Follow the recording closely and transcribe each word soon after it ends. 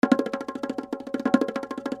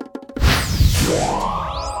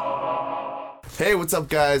Hey, what's up,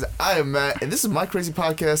 guys? I am Matt, and this is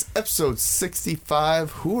Mycrazypodcast, episode 65.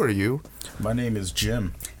 Who are you? My name is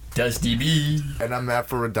Jim. Dusty B. And I'm Matt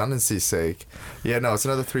for redundancy's sake. Yeah, no, it's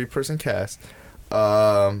another three-person cast.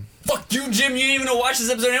 Fuck you, Jim. You didn't even watch this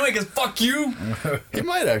episode anyway, because fuck you. He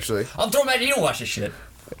might, actually. I'll throw him at you. You don't watch this shit.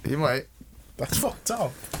 He might. That's fucked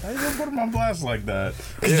up. How you gonna put him on blast like that?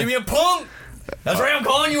 Because Jimmy a punk. That's right, I'm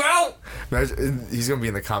calling you out. He's going to be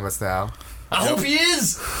in the comments now. I hope he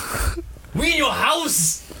is. We in your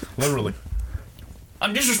house. Literally.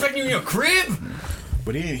 I'm disrespecting you in your crib.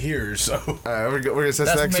 But he ain't here, so. We're going to set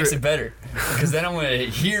That's what next makes it better. Because then I'm going to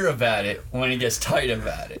hear about it when he gets tight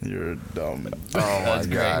about it. You're dumb. Oh, my That's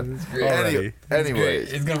God. great. That's great.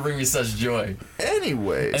 Anyways. It's going to bring me such joy.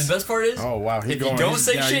 Anyways. And the best part is, Oh, wow. if you don't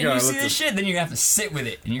say shit and you see this shit, then you're going to have to sit with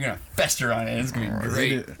it. And you're going to fester on it. And it's going to be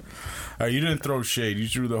great. You didn't throw shade. You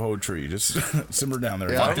threw the whole tree. Just simmer down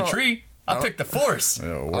there. Yeah, Fuck the tree. I picked the force.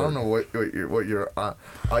 Yeah, I don't know what you're on.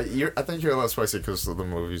 I think you're a little spicy because of the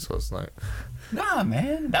movies last night. Nah,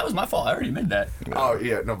 man. That was my fault. I already admit that. Oh,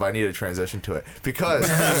 yeah. No, but I need to transition to it. Because...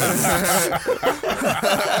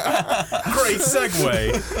 Great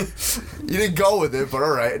segue. You didn't go with it, but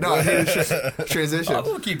all right. No, I need to transition. I'm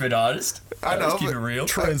going to keep it honest. I know, Let's keep but it real.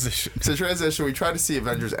 Transition. So transition, we tried to see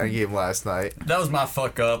Avengers Endgame last night. That was my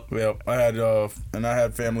fuck up. Yep. I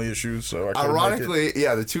had family issues, so I couldn't make Ironically,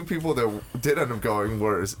 yeah, the two people that did end up going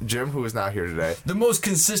were Jim, who is not here today, The most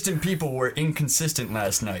consistent people were inconsistent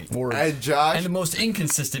last night. and Josh. And the most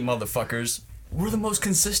inconsistent motherfuckers were the most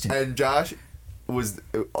consistent. And Josh was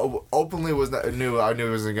openly knew I knew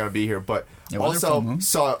he wasn't gonna be here, but Yeah, well, they're full also moon.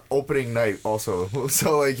 saw opening night also.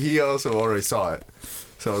 So like he also already saw it.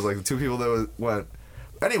 So it was like the two people that went.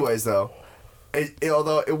 Anyways, though,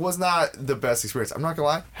 although it was not the best experience, I'm not gonna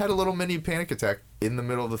lie, had a little mini panic attack in the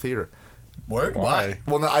middle of the theater. Word? Why?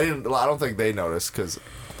 Well, no, I didn't. I don't think they noticed because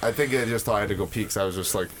I think they just thought I had to go pee because I was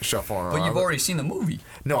just like shuffling around. But you've already seen the movie.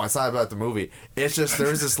 No, it's not about the movie. It's just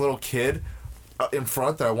there's this little kid in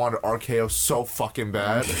front that I wanted to RKO so fucking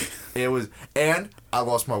bad. It was, and I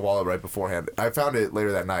lost my wallet right beforehand. I found it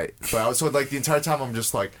later that night, but I was so like the entire time I'm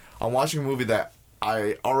just like I'm watching a movie that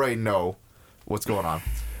I already know what's going on,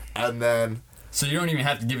 and then So you don't even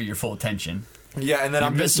have to give it your full attention. yeah, and then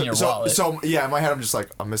I'm missing your so, wallet. So yeah, in my head I'm just like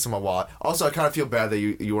I'm missing my wallet. Also, I kind of feel bad that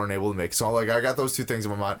you weren't able to make. So like I got those two things in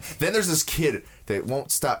my mind. Then there's this kid that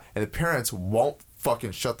won't stop, and the parents won't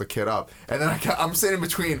fucking shut the kid up. And then I'm sitting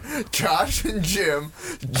between Josh and Jim.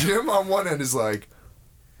 Jim on one end is like,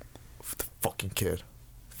 the fucking kid.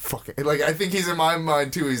 Fucking like I think he's in my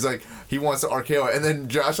mind too. He's like he wants to RKO it. And then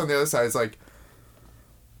Josh on the other side is like,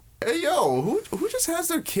 hey yo, who just has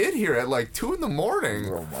their kid here at like 2 a.m?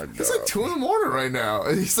 Oh my god. It's like 2 a.m. right now.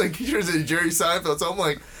 And he's like, he turns into Jerry Seinfeld. So I'm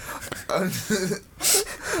like,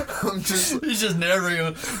 I'm just. He's just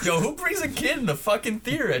narrating. Yo, who brings a kid in the fucking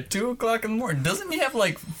theater at 2 o'clock in the morning? Doesn't he have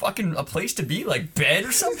like fucking a place to be, like bed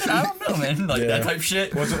or something? I don't know, man. Like that type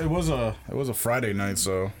shit. It was a Friday night,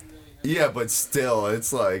 so. Yeah, but still,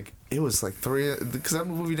 it's like it was like 3 because that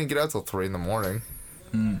movie didn't get out till 3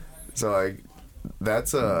 a.m. So like,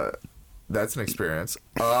 that's an experience.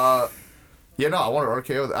 Yeah, no, I wanted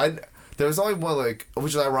to RKO. There was only one like,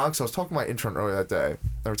 which is ironic. So I was talking to my intern earlier that day.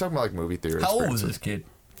 They were talking about like movie theater. How old was this kid?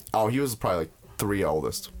 Oh, he was probably like 3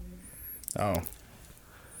 oldest. Oh.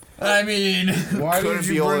 I mean, Why Couldn't did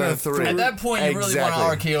be you older bring than a 3. at that point, you really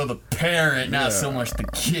want Exactly. to RKO the parent, not so much the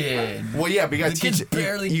kid. Well, yeah, but you gotta The teach. kid's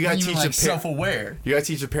barely you gotta even teach like the parent. self-aware. You gotta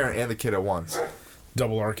teach the parent and the kid at once.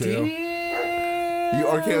 double RKO? You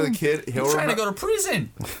RKO the kid. He'll You're trying to remember. go to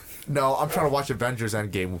prison. No, I'm trying to watch Avengers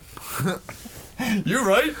Endgame. You're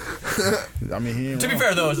right. I mean, he ain't To be wrong.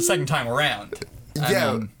 fair, though, it's the second time around. Yeah,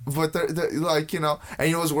 I mean, but they're like, you know, and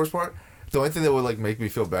you know what's the worst part? The only thing that would like make me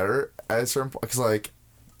feel better at a certain point, because like,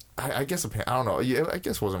 I guess I don't know. Yeah, I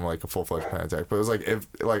guess it wasn't like a full fledged panic attack, but it was like if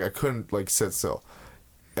like I couldn't like sit still.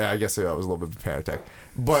 Yeah, I guess it was a little bit of a panic attack.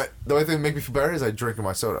 But the only thing that made me feel better is I drinking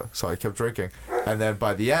my soda, so I kept drinking, and then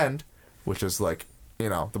by the end, which is like, you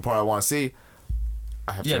know, the part I want to see,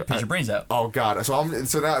 I have you to gotta piss your brains out. Oh God! So I'm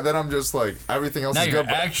just like everything else Now is you're good.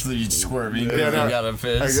 but- actually squirming. Yeah, Yeah, no, you gotta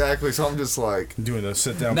piss. Exactly. So I'm just like. Doing the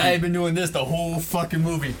sit down. Now you've been doing this the whole fucking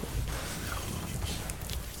movie.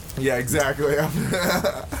 Yeah, exactly.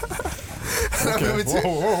 Okay.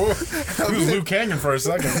 Whoa. He was Luke Canyon for a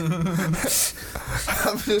second.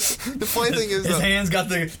 I'm just, the funny thing is, His hands got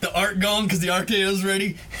the art going because the RKO's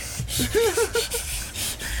ready.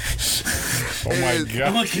 Oh my I'm I'm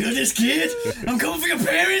god. gonna kill this kid. I'm coming for your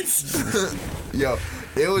parents. yo,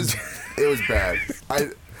 it was bad. You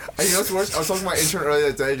know what's worse? I was talking to my intern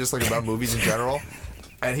earlier that day, just like about movies in general,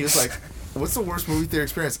 and he was like, "What's the worst movie theater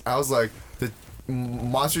experience?" I was like,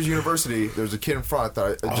 Monsters University, there's a kid in front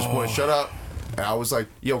that I just wouldn't shut up. And I was like,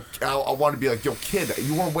 yo, I want to be like, yo, kid,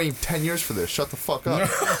 you weren't waiting 10 years for this. Shut the fuck up.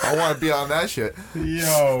 I want to be on that shit.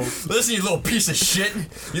 Yo. Listen, you little piece of shit.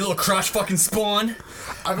 You little crotch fucking spawn.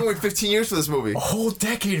 I've been waiting 15 years for this movie. A whole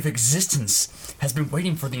decade of existence has been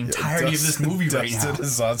waiting for the entirety of this movie right now. Dustin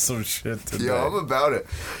is on some shit today. Yo, I'm about it.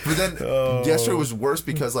 But then yesterday was worse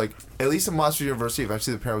because, like, at least in Monster University,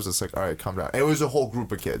 eventually the parent was just like, all right, calm down. And it was a whole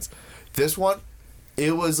group of kids. This one,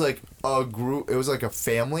 it was like a group, it was like a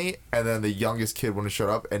family, and then the youngest kid wouldn't shut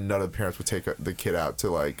up, and none of the parents would take the kid out to,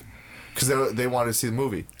 like, because they wanted to see the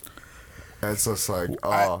movie. And it's just like,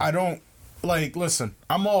 I don't, like, listen,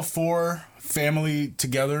 I'm all for family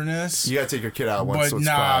togetherness. You gotta take your kid out once. But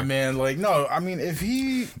nah, crying. Man, like, no, I mean, if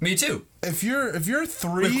he... Me too. If you're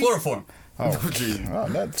 3... With chloroform. Oh, gee. Oh,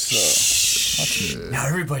 that's now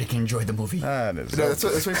everybody can enjoy the movie. That is... No, that's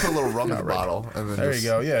when you put a little rum in the bottle. And then there you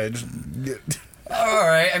go, yeah.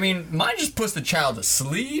 Alright, I mean, mine just puts the child to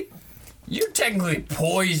sleep. You're technically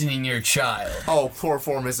poisoning your child. Oh,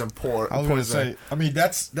 chloroform isn't poor. I was going to say, I mean,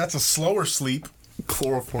 that's a slower sleep.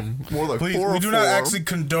 Chloroform. More like please, chloroform. We do not actually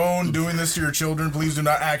condone doing this to your children. Please do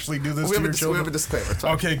not actually do this to your children. We have a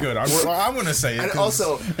disclaimer. Okay, good. I'm going to say it. And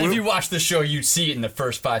also, if you watch the show, you'd see it in the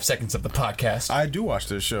first 5 seconds of the podcast. I do watch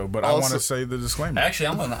this show, but I want to say the disclaimer. Actually,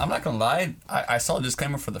 I'm not going to lie. I saw a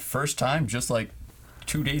disclaimer for the first time just like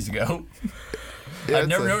 2 days ago. Yeah, I've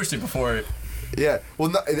never noticed it before. Yeah.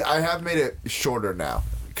 Well, no, I have made it shorter now.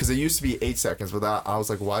 Because it used to be 8 seconds, but I was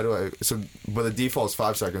like, why do I... But the default is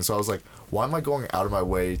 5 seconds, so I was like, why am I going out of my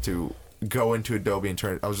way to go into Adobe and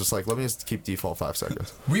turn... I was just like, let me just keep default 5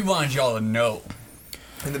 seconds. We wanted y'all to know.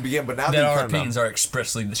 In the beginning, but now that our opinions are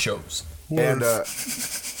expressly the show's. And,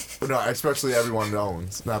 no, especially everyone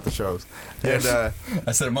knows, not the shows. And,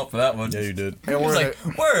 I set him up for that one. Yeah, you did. And he was like,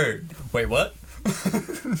 word! Wait, what?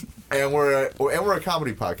 And we're a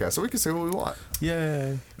comedy podcast, so we can say what we want.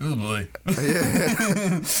 Yay! Oh boy!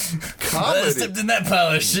 Yeah. Comedy. I stepped in that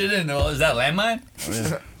pile of shit. And is that landmine?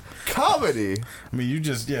 Yeah. Comedy. I mean, you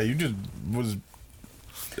just was.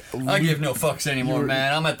 I give no fucks anymore,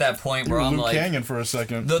 man. I'm at that point where I'm like Canyon for a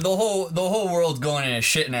second. The whole world's going in a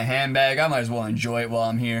shit in a handbag. I might as well enjoy it while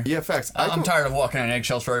I'm here. Yeah, facts. I'm tired of walking on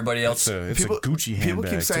eggshells for everybody else. It's a Gucci handbag. People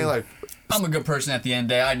keep saying like, I'm a good person at the end of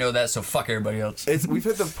the day. I know that, so fuck everybody else. We've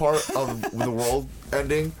hit the part of the world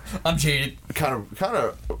ending. I'm jaded. Kind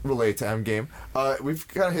of relate to Endgame. We've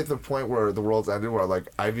kind of hit the point where the world's ended, where like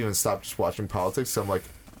I've even stopped just watching politics. So I'm like,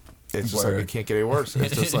 it's just like it can't get any worse.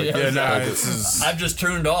 It's just like I've just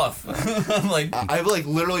turned off. I'm like, I've like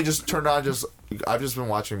literally just turned on. I've just been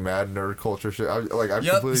watching mad nerd culture shit. I've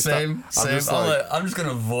completely same. stopped. I'm just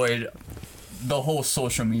gonna avoid the whole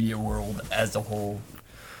social media world as a whole.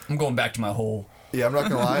 I'm going back to my hole. Yeah, I'm not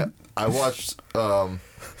gonna lie. I watched.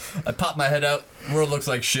 I popped my head out. World looks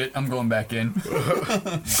like shit. I'm going back in. Go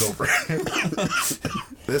for it.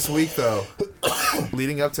 This week though,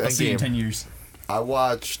 leading up to I'll see you in Endgame, 10 years. I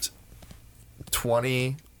watched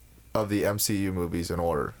 20 of the MCU movies in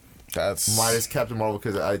order. That's minus Captain Marvel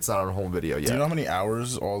because it's not on home video yet. Do you know how many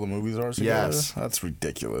hours all the movies are together? Yes. That's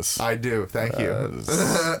ridiculous. I do. Thank you.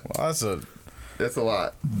 That's a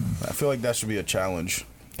lot. I feel like that should be a challenge.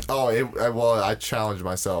 Oh, I challenged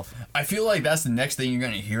myself. I feel like that's the next thing you're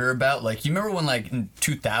gonna hear about. Like, you remember when, like, in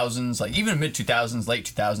 2000s, like even mid 2000s, late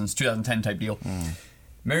 2000s, 2010 type deal.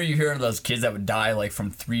 Remember you hearing those kids that would die like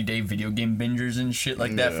from 3-day video game bingers and shit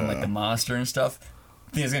like that from like the Monster and stuff.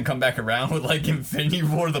 I think it's gonna come back around with like Infinity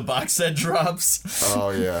War, the box set drops. Oh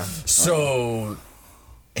yeah. So,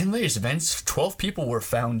 in latest events, 12 people were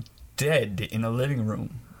found dead in a living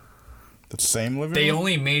room. The same living room? They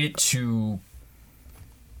only made it to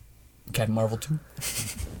Captain Marvel 2.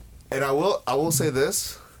 And I will say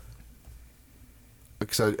this,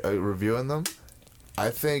 because I reviewing them, I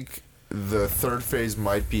think the third phase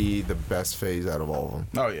might be the best phase out of all of them.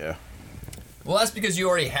 Oh yeah. Well, that's because you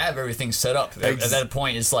already have everything set up. At that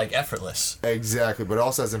point, it's like effortless. Exactly, but it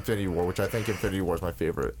also has Infinity War, which I think Infinity War is my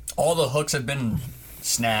favorite. All the hooks have been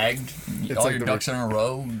snagged. All like your ducks in a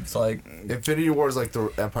row. It's like Infinity War is like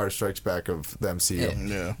the Empire Strikes Back of the MCU.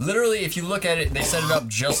 Yeah. Literally, if you look at it, they set it up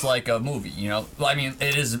just like a movie. You know, well, I mean,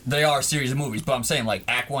 they are a series of movies, but I'm saying like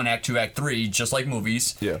Act 1, Act 2, Act 3, just like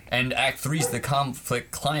movies. Yeah. And Act 3 is the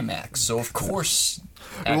conflict climax. So of course,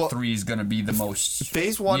 Act 3 is gonna be the most.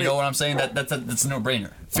 Phase 1. You know what I'm saying? That's a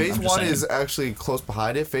no-brainer. Phase 1 is actually close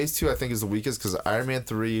behind it. Phase 2, I think, is the weakest because Iron Man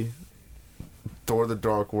 3, Thor: The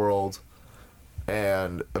Dark World,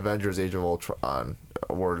 and Avengers: Age of Ultron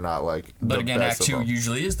were not like. But the again, best Act 2 of them.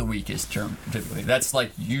 usually is the weakest term. Typically, that's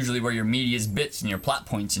like usually where your meatiest bits and your plot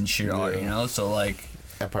points and shit are. You know, so like.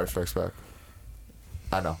 Empire Strikes Back.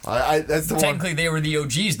 I know. I that's the Technically, one. they were the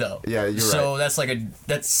OGs, though. Yeah, you're so right. So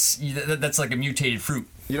that's like a mutated fruit.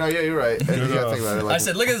 You know, yeah, you're right. And you gotta think about it. Like, I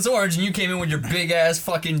said, look at this orange, and you came in with your big ass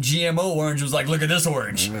fucking GMO orange. Was like, look at this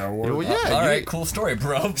orange. well, yeah. All right, cool story,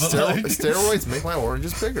 bro. But Steroids make my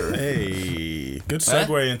oranges bigger. Hey, good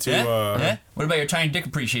segue into. Yeah? What about your tiny dick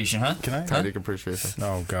appreciation, huh? Can I? Tiny dick appreciation.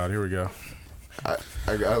 Oh God, here we go. I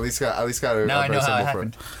at least got a Now I know how it symbol for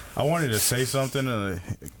happened. I wanted to say something and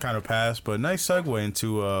it kind of passed, but nice segue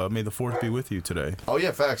into May the 4th be with you today. Oh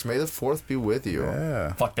yeah, facts. May the 4th be with you.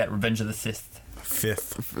 Yeah. Fuck that, Revenge of the Fifth.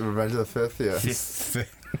 Fifth. Revenge of the 5th, yeah.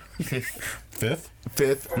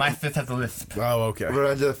 Fifth? My fifth has a lisp. Oh, okay.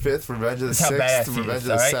 Revenge of the 5th, Revenge of the That's how badass 6th, he Revenge is,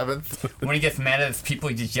 of the alright? 7th. When he gets mad at his people,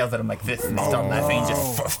 he just yells at them like this, and they start laughing and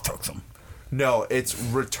just first talks them. No, it's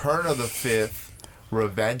Return of the 5th,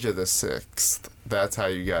 Revenge of the 6th. That's how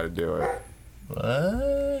you gotta do it.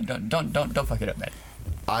 What? Don't fuck it up, man.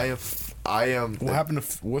 I am. What happened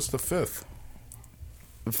to what's the fifth?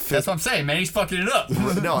 That's what I'm saying, man. He's fucking it up.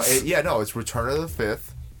 It's Return of the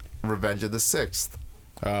 5th, Revenge of the 6th.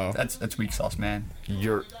 Oh. That's weak sauce, man.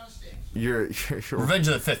 You're Revenge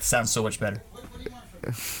of the Fifth sounds so much better.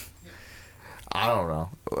 I don't know.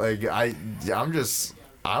 Like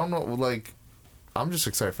I'm just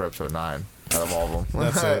excited for episode 9 out of all of them.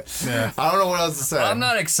 That's it. Yeah. I don't know what else to say. I'm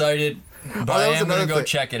not excited, but that I was am gonna another go thing.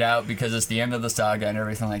 check it out because it's the end of the saga and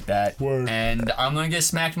everything like that. Word. And I'm gonna get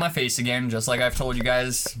smacked in my face again, just like I've told you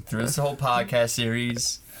guys through this whole podcast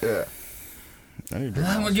series. Yeah. I'm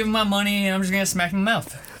gonna give him my money and I'm just gonna smack him in the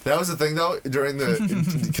mouth. That was the thing though during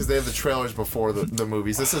the because they have the trailers before the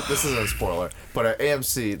movies. This isn't a spoiler, but at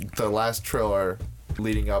AMC the last trailer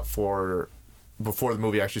leading up before the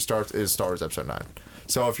movie actually starts is Star Wars Episode 9.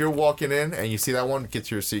 So if you're walking in and you see that one, get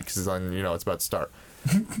to your seat because it's it's about to start.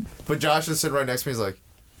 But Josh is sitting right next to me. He's like,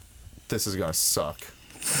 "This is gonna suck.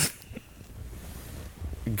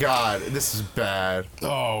 God, this is bad."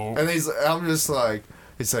 Oh. And I'm just like.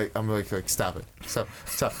 He's like, I'm like, stop it, stop.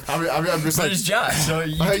 I'm just But like, it's Josh, so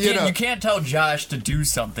you can't tell Josh to do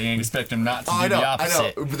something and expect him not to do the opposite.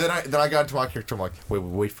 I know. But then I got into my character. I'm like,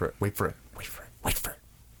 wait for it.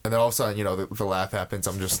 And then all of a sudden, the laugh happens.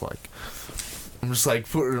 I'm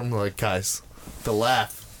like, guys, the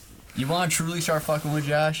laugh. You want to truly start fucking with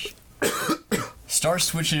Josh? Start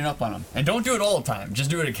switching it up on him, and don't do it all the time.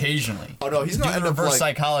 Just do it occasionally. Oh no, he's do gonna end up reverse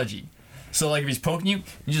like, psychology. So like, if he's poking you,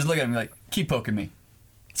 you just look at him like, keep poking me.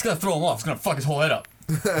 It's gonna throw him off. It's gonna fuck his whole head up.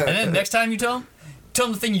 And then next time you tell him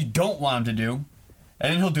the thing you don't want him to do,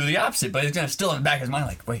 and then he'll do the opposite. But it's gonna still in the back of his mind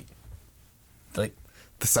like, wait, like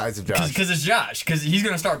the size of Josh. because it's Josh. Because he's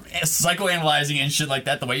gonna start psychoanalyzing and shit like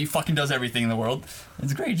that. The way he fucking does everything in the world.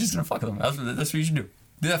 It's great. You're just gonna fuck with him. That's what you should do.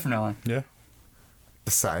 Do that from now on. Yeah.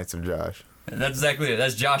 The science of Josh. That's exactly it.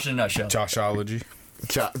 That's Josh in a nutshell. Joshology.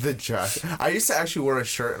 The Josh. I used to actually wear a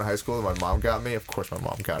shirt in high school that my mom got me. Of course, my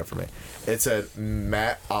mom got it for me. It said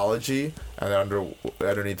Mattology, and then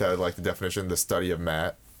underneath that, like the definition, the study of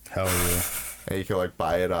Matt. Hell yeah. And you can like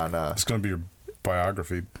buy it on. It's gonna be your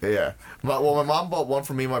biography. Yeah. My mom bought one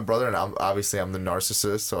for me and my brother, and I'm the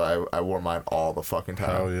narcissist, so I wore mine all the fucking time.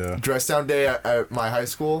 Hell yeah. Dress down day at my high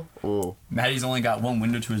school. Ooh. Maddie's only got one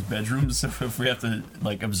window to his bedroom, so if we have to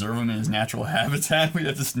like observe him in his natural habitat, we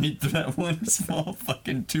have to sneak through that one small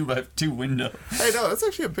fucking 2x2 window. Hey, no, that's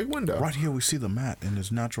actually a big window. Right here we see the mat in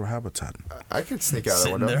his natural habitat. I could sneak out of that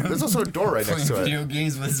Sitting window. there. There's also a door right next to Playing it. video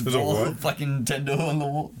games with his There's a wall what? of fucking Nintendo on the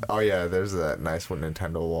wall. Oh yeah, there's that nice one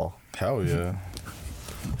Nintendo wall. Hell yeah.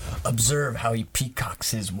 Observe how he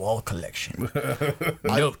peacocks his wall collection.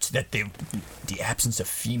 Note that the absence of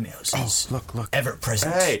females is look. ever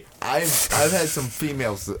present. Hey, I've had some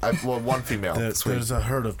females. One female. There's a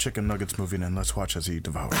herd of chicken nuggets moving in. Let's watch as he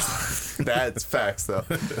devours them. That's facts though.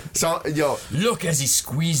 So yo, Look as he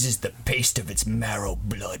squeezes the paste of its marrow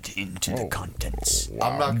blood into the contents.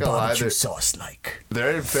 I'm not gonna lie. Barbecue sauce like.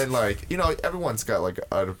 There have been everyone's got like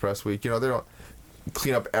a depressed week. They don't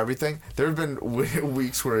clean up everything. There have been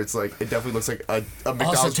weeks where it's like it definitely looks like a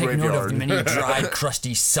McDonald's Also take note of graveyard. the many dried,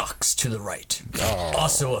 crusty socks to the right.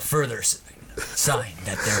 Also a further sign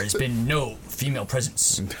that there has been no female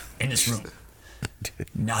presence in this room.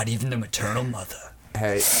 Not even the maternal mother.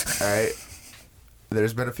 Hey,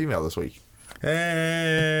 there's been a female this week.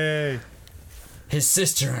 Hey. His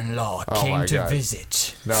sister-in-law Oh came my to God.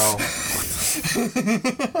 visit. No.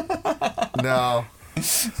 No.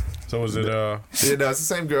 So was it It's the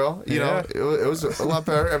same girl. You know, it was a lot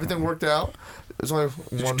better. Everything worked out. There's only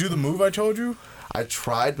Did one. you do the move I told you? I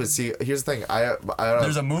tried, but see, here's the thing.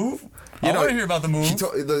 There's a move? I want to hear about the move.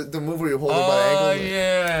 The move where you hold her by the Oh, ankle.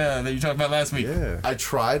 yeah, that you talked about last week. Yeah. I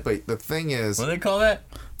tried, but the thing is, What do they call that?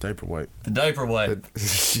 Diaper wipe. The diaper wipe.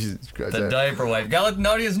 The diaper wipe. You gotta let the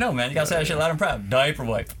audience know, man. You gotta say that shit loud and proud. Diaper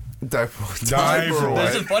wipe. Diaper wipe.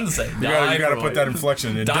 It's just fun to say. You gotta put that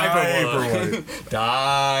inflection in. Diaper wipe.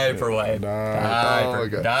 Diaper wipe.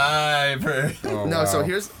 Diaper. Oh, No, wow. so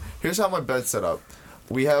here's how my bed's set up.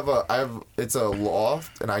 It's a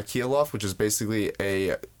loft, an IKEA loft, which is basically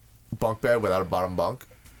a bunk bed without a bottom bunk.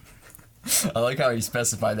 I like how you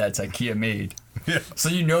specified that's IKEA made. Yeah. So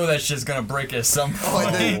you know that shit's gonna break at some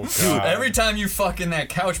point. God. Every time you fuck in that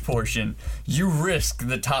couch portion, you risk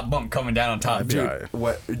the top bunk coming down on top. Dude.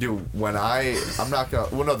 When I'm not gonna.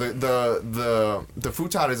 Well, no, the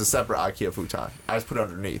futon is a separate IKEA futon. I just put it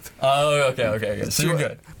underneath. Oh, okay. So you're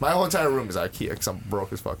good. My whole entire room is IKEA because I'm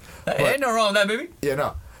broke as fuck. Hey, ain't no wrong with that, baby. Yeah,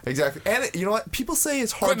 no, exactly. And you know what? People say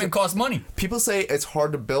it's hard. Equipment costs money. People say it's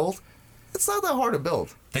hard to build. It's not that hard to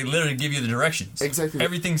build. They literally give you the directions. Exactly.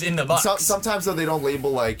 Everything's in the box. Sometimes though they don't label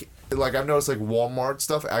like I've noticed like Walmart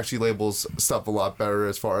stuff actually labels stuff a lot better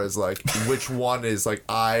as far as like which one is like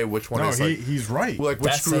which one is like he's right. like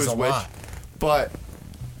which That screw says is a which. lot. But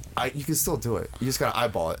you can still do it. You just gotta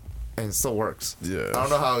eyeball it, and it still works. Yeah. I don't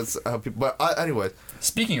know how people. But anyway,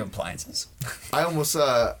 Speaking of appliances, I almost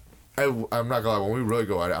I'm not gonna lie. When we really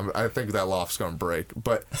go at it, I think that loft's gonna break.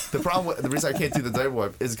 But the reason I can't do the diaper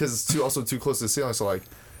wipe is because it's also too close to the ceiling. So like,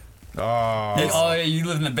 yeah, you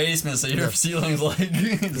live in the basement, so your ceiling's like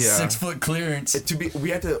 6 foot clearance.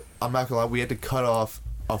 I'm not gonna lie. We had to cut off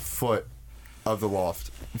a foot of the loft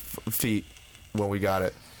feet when we got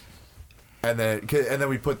it, and then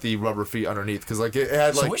we put the rubber feet underneath because like it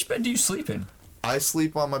had like. So which bed do you sleep in? I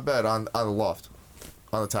sleep on my bed on the loft,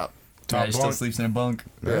 on the top. Yeah, he still sleeps in a bunk.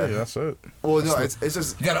 Yeah, that's it. Well, no, it's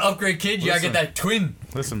just. You gotta upgrade, kid. You gotta get that twin.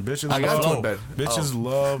 Listen, bitches I got a twin love bed. Bitches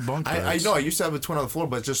love bunk beds. I know. I used to have a twin on the floor,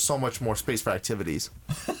 but it's just so much more space for activities.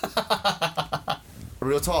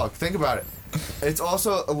 Real talk. Think about it. It's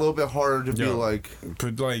also a little bit harder to be like.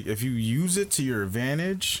 Could like if you use it to your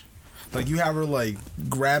advantage, like you have her like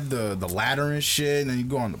grab the ladder and shit, and then you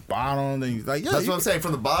go on the bottom. Then you like That's what I'm saying.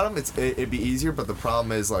 From the bottom, it'd be easier, but the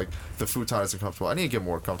problem is like the futon isn't comfortable. I need to get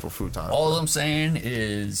more comfortable futon. All I'm saying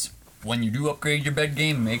is, when you do upgrade your bed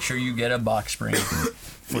game, make sure you get a box spring.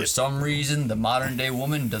 For some reason, the modern day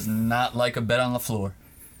woman does not like a bed on the floor.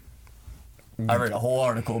 I read a whole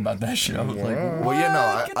article about that shit. I was like, Well, yeah,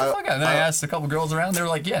 no. get the fuck out. And then I asked a couple girls around. They were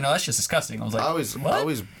like, yeah, no, that's just disgusting. I was like, I what?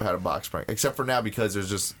 always had a box spring, except for now because there's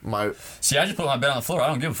just my. See, I just put my bed on the floor. I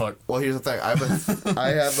don't give a fuck. Well, here's the thing. I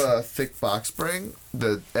have a thick box spring,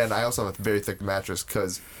 and I also have a very thick mattress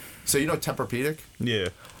because. So you know Tempur-Pedic? Yeah.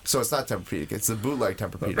 So it's not Tempur-Pedic. It's the bootleg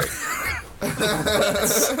Tempur-Pedic.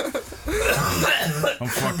 I'm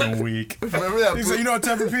fucking weak. Remember that? He said, you know what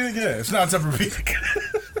Tempur-Pedic? Yeah, it's not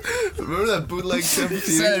Tempur-Pedic. Remember that bootleg Tempur-Pedic?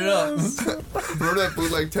 Set it up. Remember that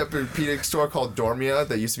bootleg Tempur-Pedic store called Dormia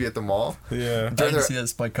that used to be at the mall? Yeah. I didn't see that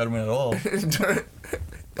Spike Cutterman at all. during,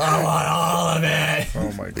 I want all of it.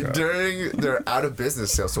 Oh my god. during their out of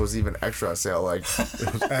business sale, so it was even extra sale. Like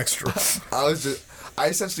It was extra. I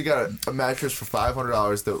essentially got a mattress for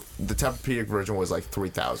 $500. The Tempur-Pedic version was like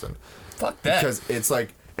 $3,000 Fuck that. because it's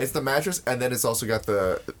like it's the mattress and then it's also got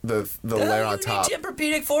the layer on top. What do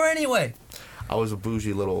you need Tempur-Pedic for anyway? I was a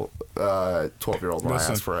bougie little 12-year-old when I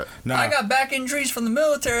asked for it. Nah, I got back injuries from the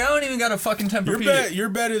military. I don't even got a fucking Tempur-Pedic. your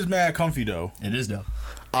bed is mad comfy though. It is though.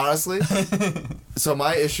 Honestly, so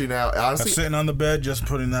my issue now, I'm honestly, sitting on the bed, just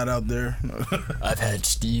putting that out there. I've had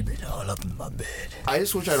steaming all up in my bed. I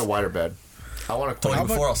just wish I had a wider bed. I want to. Told you How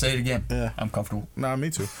about- before. I'll say it again. Yeah. I'm comfortable. Nah,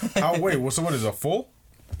 me too. Wait, so what is a full?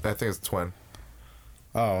 I think it's a twin.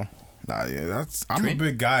 Oh, nah, yeah, I'm a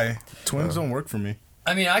big guy. Twins don't work for me.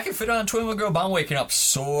 I mean, I can fit on a twin with a girl, but I'm waking up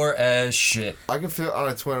sore as shit. I can fit on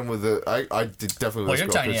a twin with a. I did definitely. Well, With your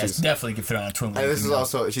this girl, tiny 'cause ass definitely can fit on a twin with And a this is girl.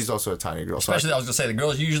 also. She's also a tiny girl. so Especially, I was gonna say the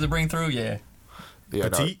girls you usually bring through. Yeah, yeah,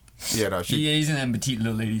 Petite? No, yeah, no. She. Asian and petite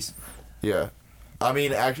little ladies. Yeah, I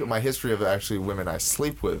mean, actually, my history of actually women I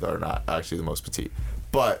sleep with are not actually the most petite,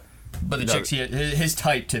 but. But the No. chicks, his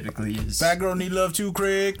type typically is. That girl need love too,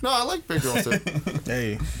 Craig. No, I like big girls too.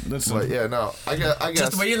 Hey, listen. But yeah, no, I guess.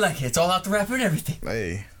 Just the way you like it. It's all out the wrapper and everything.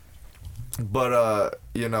 Hey, But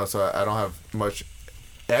so I don't have much.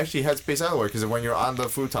 Actually, headspace either way because when you're on the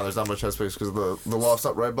futon, there's not much headspace because the loft's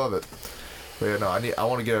up right above it. But yeah, no, I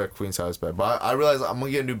want to get a queen size bed, but I realize I'm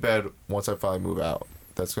gonna get a new bed once I finally move out.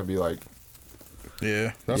 That's gonna be like.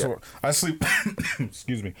 yeah, that's Yeah. what I sleep.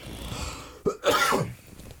 Excuse me.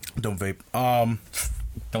 Don't vape.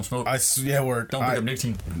 Don't smoke. Word. Don't pick up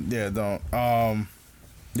nicotine. Yeah, don't.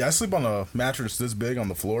 Yeah, I sleep on a mattress this big on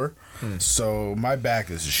the floor, so my back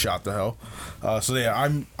is just shot to hell. So yeah,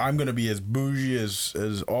 I'm gonna be as bougie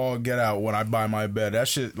as all get out when I buy my bed. That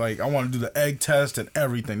shit, like, I want to do the egg test and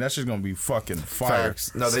everything. That's just gonna be fucking fire.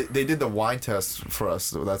 Facts. No, they did the wine test for us.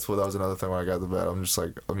 So that was another thing when I got the bed. I'm just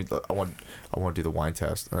like, I want to do the wine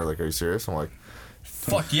test. And they're like, are you serious? I'm like,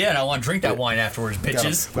 Fuck yeah, and I want to drink that wine afterwards,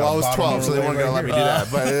 bitches. well, I was 12, so they weren't gonna let me do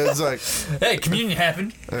that. But it's like, Hey, communion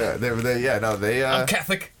happened. yeah, I'm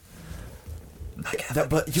Catholic.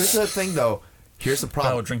 but here's the thing, though. Here's the I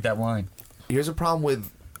problem. will drink that wine. Here's the problem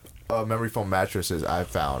with memory foam mattresses. I've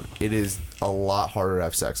found it is a lot harder to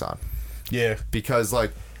have sex on Yeah, because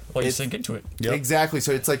like. Well, you sink into it. Yep. Exactly.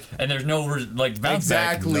 So it's like And there's no, bounce back.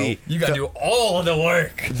 exactly. You gotta do all of the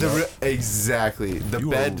work. Exactly. The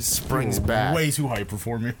bed springs back. way too high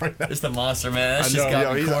performing right now. It's the monster, man. That's I just know,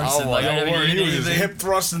 got me he's coursing. all Like, I like, haven't He eaten was just anything. hip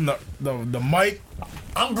thrusting the mic.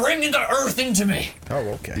 I'm bringing the earth into me. Oh,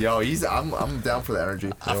 okay. Yo, I'm down for the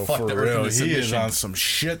energy. I Yo, fucked for the earth real, into he is submission. on some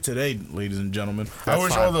shit today, ladies and gentlemen. I That's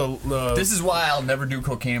wish fine. all the This is why I'll never do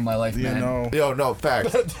cocaine in my life, you man. know. Yo, no,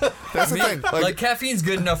 facts. That's the Me, thing. like, caffeine's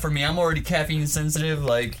good enough for me. I'm already caffeine sensitive.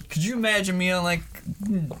 Like, could you imagine me on like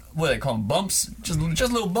what do they call them, bumps? Just a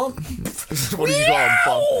little bump. what do you call them?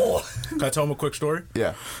 Oh! Can I tell him a quick story?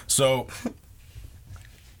 Yeah. So,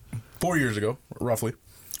 4 years ago, roughly,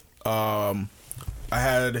 I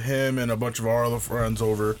had him and a bunch of our other friends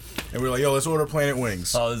over, and we were like, yo, let's order Planet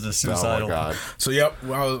Wings. Oh, this is a Oh suicidal. my god. So, yep,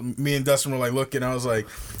 me and Dustin were like looking, I was like,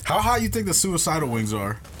 how hot you think the suicidal wings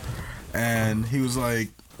are? And he was like,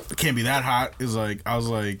 it can't be that hot. I was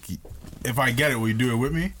like, if I get it, will you do it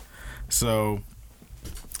with me? So,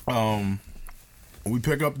 we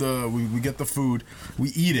pick up we get the food, we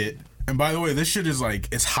eat it, and by the way, this shit is like,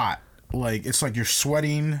 it's hot. Like, it's like you're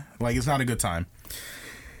sweating, like, it's not a good time.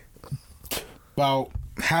 About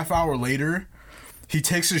half hour later, he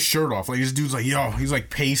takes his shirt off. Like, this dude's like, yo, he's like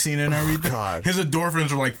pacing and everything. God. His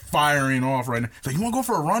endorphins are like firing off right now. He's like, you want to go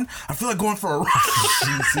for a run? I feel like going for a run.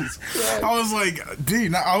 I was like,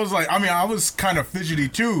 dude, I was kind of fidgety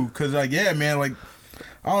too. Cause like, yeah, man, like,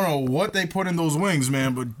 I don't know what they put in those wings,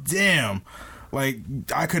 man, but damn, like,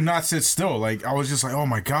 I could not sit still. Like, I was just like, oh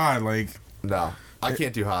my God, like, No, I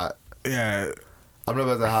can't do hot. yeah, I'm not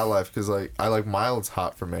about the hot life because like I like mild's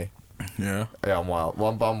hot for me. yeah. Yeah, I'm wild.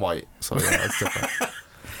 Well, I'm white, so yeah, it's different.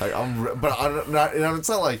 Like but I'm not. You know, it's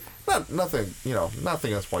not like nothing. You know,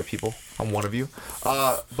 nothing against white people. I'm one of you.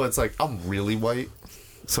 But it's like I'm really white,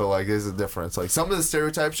 so like there's a difference. Like some of the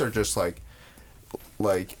stereotypes are just like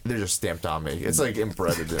they're just stamped on me. It's like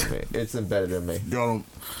embedded in me. It's embedded in me. Y'all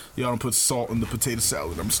don't put salt in the potato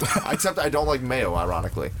salad. I'm stuck. Except I don't like mayo.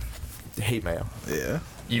 Ironically, I hate mayo. Yeah.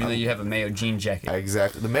 Even though you have a mayo jean jacket.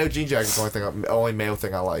 Exactly. The mayo jean jacket is the only mayo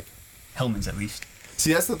thing I like. Hellman's at least.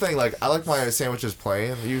 See, that's the thing. Like, I like my sandwiches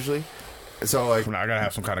plain usually. So like, I gotta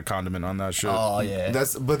have some kind of condiment on that shit. Oh yeah.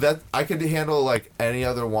 that I could handle like any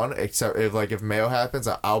other one except if mayo happens,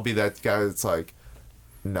 I'll be that guy that's like,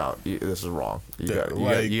 no, this is wrong. You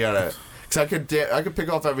gotta. Cause I could pick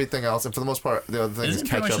off everything else, and for the most part, the other thing is Isn't it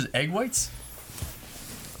pretty much ketchup. just egg whites?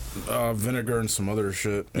 Vinegar and some other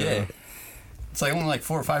shit. Yeah. It's like only like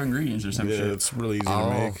 4 or 5 ingredients or some Yeah, shit. it's really easy Oh.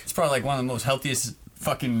 to make. It's probably like one of the most healthiest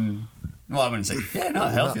fucking. Well, I wouldn't say. Yeah,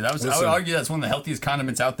 not healthy. I would Listen. argue that's one of the healthiest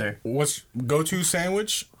condiments out there. What's go-to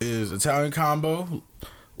sandwich is Italian combo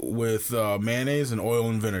with mayonnaise and oil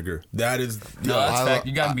and vinegar. That is No, that's I fact.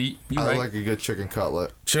 li- You got meat. You're I right. like a good chicken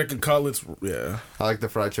cutlet. chicken cutlets. Yeah, I like the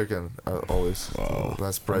fried chicken always. Wow.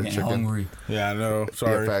 That's I'm bread getting chicken. hungry. yeah, I know. Yeah,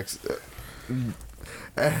 Sorry. facts.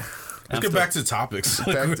 Let's get back to the topics.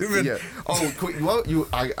 Yeah. Oh, quick,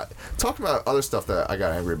 I talk about other stuff that I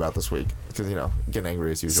got angry about this week because getting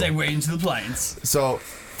angry as usual. Segue into the appliance. So,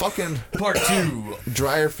 fucking Part 2.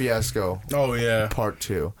 dryer fiasco Oh yeah. part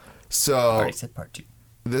 2. So Already said part 2.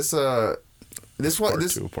 this one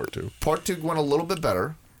Part two. part 2 went a little bit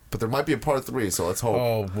better, but there might be a part 3. So let's hope.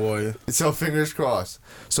 Oh boy. So fingers crossed.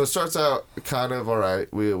 So it starts out kind of all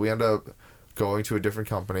right. We end up going to a different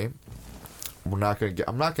company. I'm not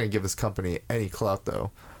gonna give this company any clout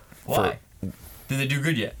though. Why? Did they do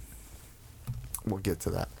good yet? We'll get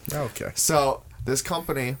to that. Okay. So this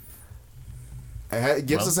company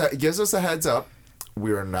gives us a heads up.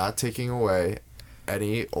 We are not taking away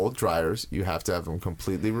any old dryers. You have to have them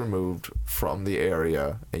completely removed from the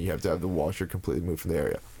area, and you have to have the washer completely removed from the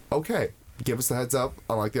area. Okay, give us the heads up.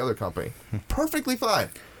 Unlike the other company, perfectly fine.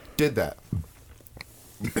 Did that.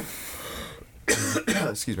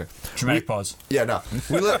 Excuse me. Dramatic pause. Yeah, no.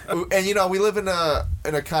 We live, and we live in a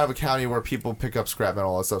kind of a county where people pick up scrap and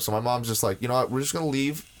all that stuff. So my mom's just like, you know what? We're just gonna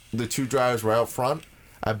leave the 2 dryers right out front,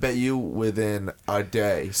 I bet you within a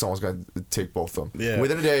day, someone's going to take both of them. Yeah.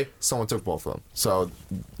 Within a day, someone took both of them. So,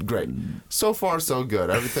 great. So far, so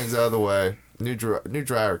good. Everything's out of the way. New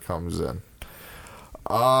dryer comes in.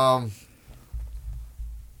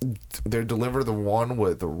 They deliver the one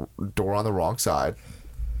with the door on the wrong side.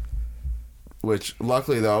 Which,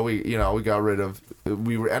 luckily, though, we got rid of...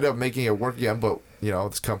 We ended up making it work again, but,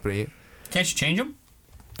 this company... Can't you change them?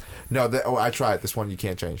 No, I tried. This one you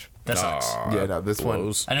can't change. That sucks. Yeah, no, this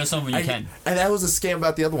blows. I know some of you can. And that was a scam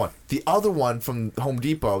about the other one. The other one from Home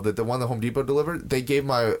Depot, the one that Home Depot delivered, they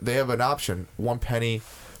have an option, 1 penny.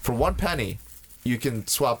 For 1 penny, you can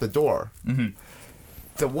swap the door. Mm-hmm.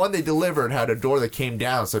 The one they delivered had a door that came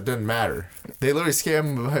down, so it didn't matter. They literally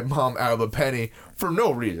scammed my mom out of a penny for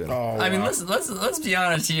no reason. Oh, I mean, let's be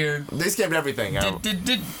honest here. They scammed everything out.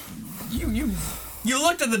 Did you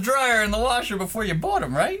looked at the dryer and the washer before you bought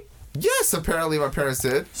them, right? Yes, apparently my parents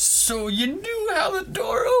did. So you knew how the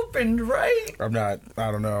door opened, right? I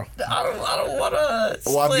don't know. I don't want to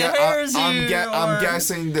split hairs here. I'm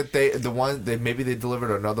guessing that maybe they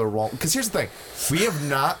delivered another wrong. Because here's the thing, we have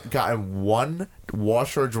not gotten one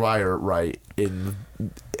washer or dryer right in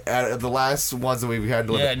the last ones that we've had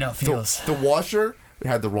delivered. Yeah, no, feels. The washer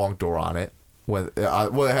had the wrong door on it. It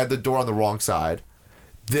had the door on the wrong side.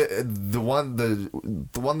 The one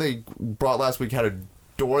they brought last week had a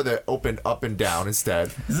door that opened up and down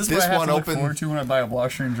instead. Is this what I have to look forward to when I buy a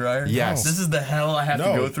washer and dryer? Yes. This is the hell I have to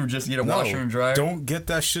go through just to get a washer and dryer? Don't get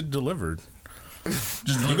that shit delivered.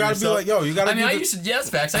 Just you gotta be like, you gotta. I mean, I used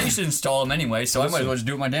to install them anyway, so I might as well just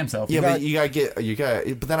do it my damn self. Yeah, but but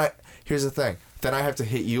then here's the thing. Then I have to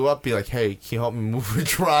hit you up, be like, hey, can you help me move a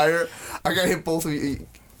dryer? I gotta hit both of you.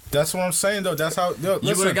 That's what I'm saying, though. That's how. You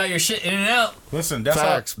would have got your shit in and out. Listen, that's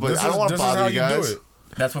facts, how. But I don't want to bother you guys. Do it.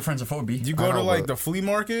 That's what friends are for, B. You go to the flea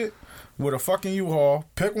market with a fucking U-Haul,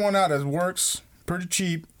 pick one out that works pretty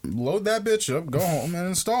cheap, load that bitch up, go home and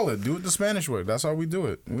install it. Do it the Spanish way. That's how we do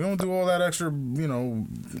it. We don't do all that extra,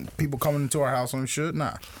 people coming into our house and shit.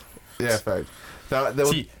 Nah. Yeah, fact.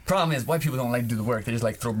 See, problem is white people don't like to do the work. They just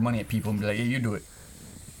like throw money at people and be like, "Hey, you do it."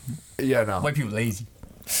 Yeah, no. White people lazy.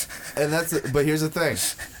 And but here's the thing.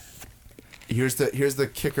 Here's the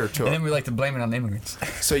kicker to it. And then we like to blame it on the immigrants.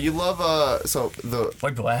 So you love white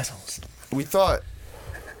people assholes. We thought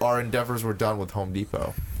our endeavors were done with Home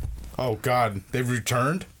Depot. Oh God, they've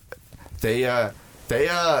returned. Was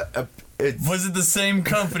it the same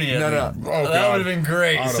company? No. Oh, that would have been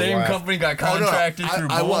great. Same company got contracted through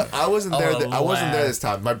both. I wasn't there. I wasn't there this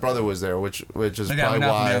time. My brother was there, which is probably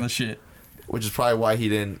why. Which is probably why he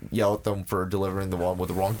didn't yell at them for delivering the one with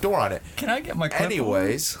the wrong door on it. Can I get my clip?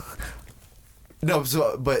 Anyways. No,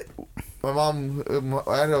 but my mom ends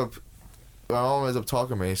up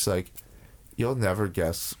talking to me. She's like, "You'll never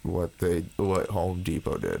guess what Home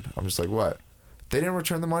Depot did." I'm just like, "What?" They didn't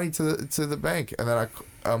return the money to the bank, and then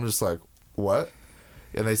I'm just like, "What?"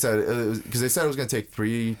 And they said because they said it was going to take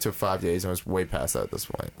 3 to 5 days, and it was way past that at this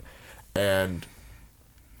point. And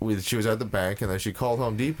she was at the bank, and then she called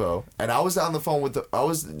Home Depot, and I was on the phone I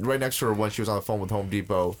was right next to her when she was on the phone with Home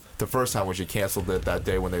Depot the first time when she canceled it that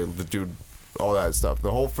day when the dude. All that stuff.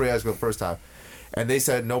 The whole free ask the first time. And they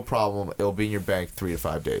said, no problem. It'll be in your bank 3 to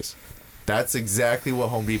 5 days. That's exactly what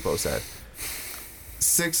Home Depot said.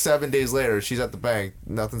 6-7 days later, she's at the bank.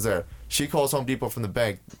 Nothing's there. She calls Home Depot from the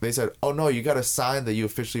bank. They said, oh, no, you got to sign that you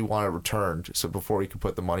officially want it returned so before you can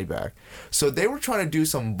put the money back. So they were trying to do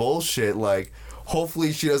some bullshit like,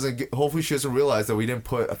 hopefully she doesn't realize that we didn't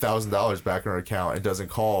put $1,000 back in her account and doesn't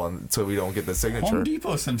call until we don't get the signature. Home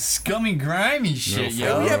Depot, some scummy, grimy shit,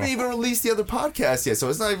 yo. And we haven't even released the other podcast yet, so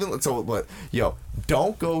it's not even. So, but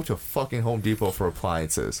don't go to fucking Home Depot for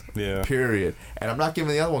appliances. Yeah. Period. And I'm not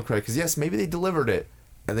giving the other one credit because yes, maybe they delivered it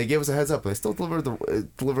and they gave us a heads up, but they still delivered it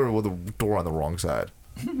with the door on the wrong side.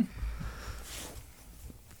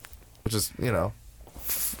 Which is,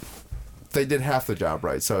 they did half the job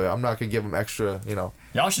right, so I'm not gonna give them extra,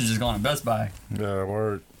 Y'all should just go on to Best Buy. Yeah,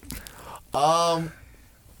 word. I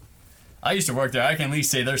used to work there. I can at least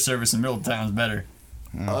say their service in Middletown is better.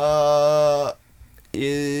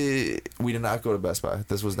 We did not go to Best Buy.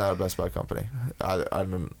 This was not a Best Buy company. Best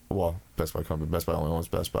Buy company. Best Buy only owns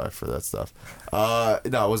Best Buy for that stuff. No,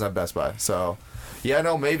 it wasn't Best Buy. So, yeah,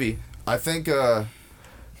 no, maybe. I think.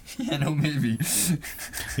 Yeah, no, maybe.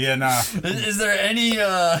 Yeah, nah. Is there any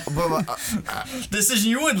decision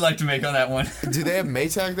you would like to make on that one? Do they have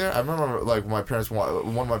Maytag my parents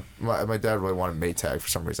my dad really wanted Maytag for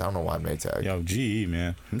some reason. I don't know why Maytag. Yo, GE,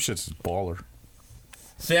 man. Them shit's baller.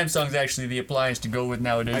 Samsung's actually the appliance to go with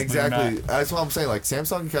nowadays. Exactly. That's what I'm saying. Like,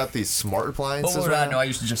 Samsung got these smart appliances. What would right I now. know? I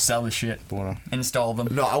used to just sell the shit. Install them.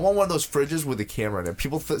 No, I want one of those fridges with a camera in it.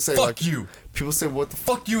 People say, Fuck like... you. People say, what the...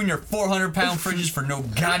 Fuck you and your 400-pound fridges for no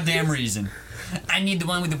goddamn reason. I need the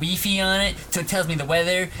one with the Wi-Fi on it so it tells me the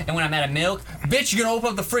weather and when I'm out of milk. Bitch, you're gonna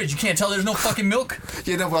open up the fridge. You can't tell there's no fucking milk.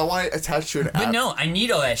 Yeah, no, but I want it attached to an app. But no, I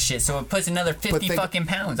need all that shit so it puts another 50 fucking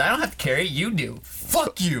pounds. I don't have to carry it. You do.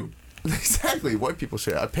 Fuck you. Exactly. White people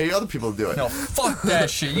shit. I pay other people to do it. No, fuck that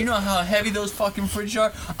shit. You know how heavy those fucking fridges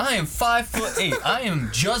are? I am 5'8". I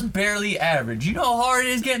am just barely average. You know how hard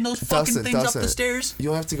it is getting those fucking things up the stairs?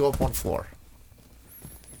 You'll have to go up one floor.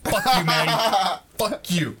 Fuck you, Maddie. Fuck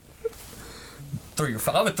you. I'm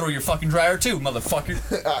gonna throw your fucking dryer too, motherfucker.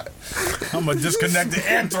 I'm gonna disconnect it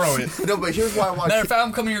and throw it. No, but here's why I want. Matter of fact,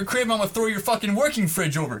 I'm coming to your crib. I'm gonna throw your fucking working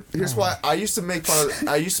fridge over. Here's why I used to make fun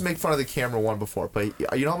of the camera one before, but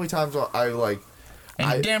you know how many times I like.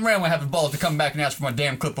 And damn right I'm gonna have the balls to come back and ask for my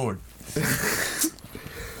damn clipboard.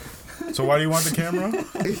 So why do you want the camera?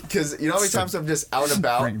 Because you know how many times I'm just out and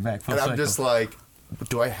about, Bring it back, and I'm just like,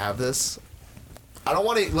 do I have this? I don't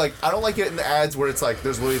want to I don't like it in the ads where it's like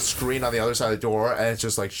there's literally a screen on the other side of the door and it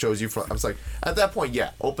just like shows you from. I was like, at that point,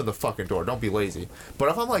 yeah, open the fucking door. Don't be lazy. But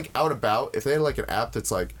if I'm like out and about, if they had like an app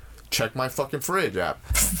that's like check my fucking fridge app,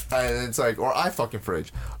 and it's like or I fucking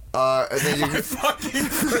fridge, and then you can Fucking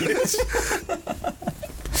fridge.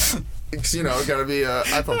 you know, gotta be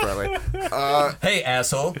iPhone friendly. Hey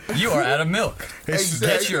asshole, you are out of milk. Exactly.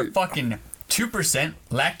 Get your fucking 2%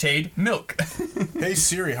 lactate milk. Hey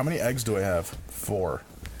Siri, how many eggs do I have? 4.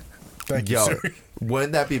 Thank you, Yo, Siri.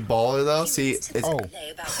 wouldn't that be baller though? See, it's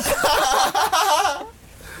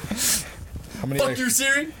How many Fuck eggs? you,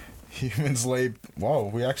 Siri. Humans lay. Whoa,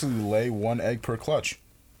 we actually lay 1 egg per clutch.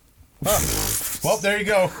 Huh. Well, there you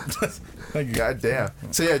go. Thank you. God damn.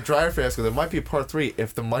 So yeah, dryer fiasco. There might be a part 3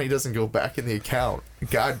 if the money doesn't go back in the account.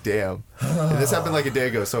 God damn. And this happened like a day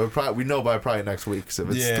ago, so we know by probably next week. So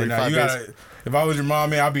if it's 3 to 5 you days. gotta. If I was your mom,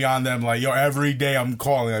 man, I'd be on them like, yo, every day I'm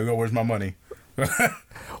calling. I go, where's my money?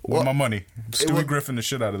 Where's my money? Stewie Griffin the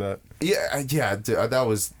shit out of that. Yeah, dude,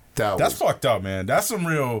 that That's fucked up, man. That's some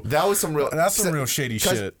real. was some real. That's some real shady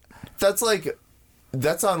shit. That's like.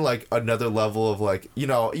 That's on like another level of like you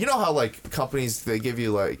know how like companies they give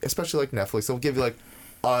you like especially like Netflix they'll give you like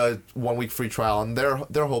a 1 week free trial and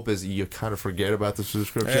their hope is you kind of forget about the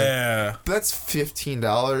subscription. Yeah, that's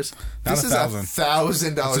 $15. This is $1,000.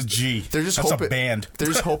 $1,000. That's a G. They're just That's hoping a band. They're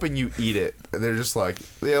just hoping you eat it. And they're just like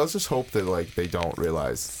yeah, let's just hope that like they don't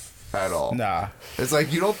realize at all. Nah. It's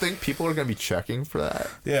like you don't think people are gonna be checking for that?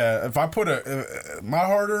 Yeah, if I put my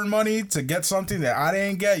hard-earned money to get something that I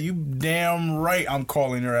didn't get, you damn right I'm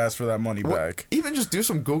calling your ass for that money back. Even just do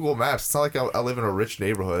some Google Maps. It's not like I live in a rich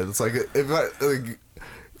neighborhood. It's like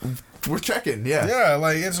we're checking, yeah. Yeah,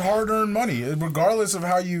 like it's hard-earned money, regardless of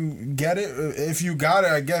how you get it. If you got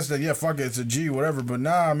it, I guess that yeah, fuck it, it's a G, whatever. But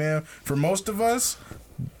nah, man, for most of us,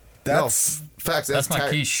 that's facts. That's my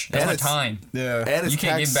quiche. That's my time. Yeah, and it's You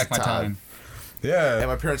can't give back my time. Yeah, and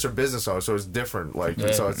my parents are business owners, so it's different. Like,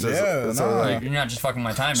 Yeah. so it's Like, you're not just fucking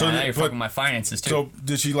my time, man. Now you're fucking my finances too. So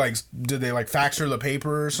did they like fax her the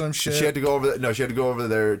paper or some shit? She had to go over. She had to go over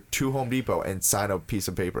there to Home Depot and sign a piece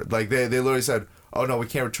of paper. Like they literally said, "Oh no, we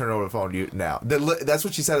can't return it over the phone to you now." That's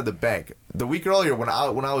what she said at the bank the week earlier when I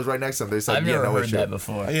was right next to them. They said, I've "Yeah, never no heard issue." that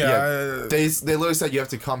before. Yeah, they literally said you have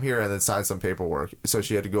to come here and then sign some paperwork. So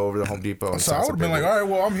she had to go over to Home Depot. And so I would have been like, all right,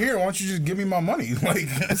 well, I'm here. Why don't you just give me my money? Like,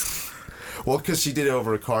 well, because she did it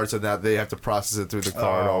over a card, so now they have to process it through the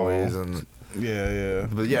card always. And yeah.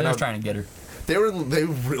 but yeah, They're no, trying to get her. they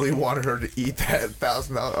really wanted her to eat that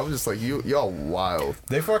 $1,000. I'm just like, y'all wild.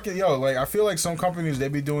 They fucking like I feel like some companies they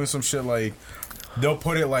be doing some shit like they'll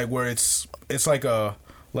put it like where it's like a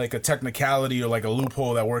technicality or like a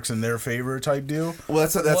loophole that works in their favor type deal. Well,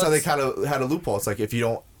 that's how they kind of had a loophole. It's like if you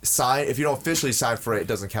don't officially sign for it, it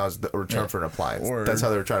doesn't count as a return for an appliance. That's how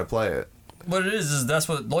they were trying to play it. What it is that's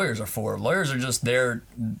what lawyers are for. Lawyers are just there.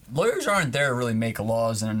 Lawyers aren't there to really make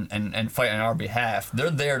laws and fight on our behalf. They're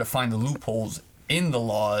there to find the loopholes in the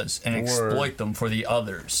laws and exploit them for the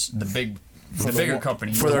others, the bigger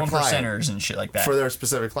companies, for the their 1%ers and shit like that. For their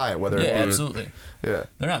specific client, whether it be, absolutely. Yeah.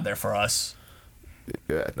 They're not there for us.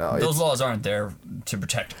 Yeah, no. Those laws aren't there to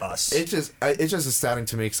protect us. It's just astounding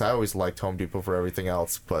to me because I always liked Home Depot for everything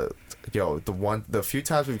else, but the few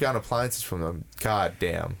times we've gotten appliances from them, god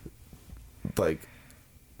damn, like,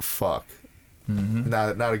 fuck,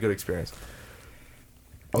 not a good experience.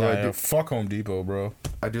 Although fuck Home Depot, bro.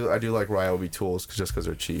 I do like Ryobi tools just because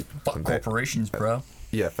they're cheap. Fuck corporations, bro.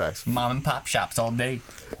 Yeah, facts. Mom and pop shops all day.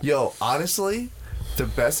 Yo, honestly, The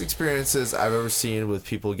best experiences I've ever seen with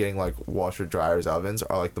people getting like washer dryers ovens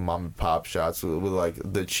are like the mom and pop shops with like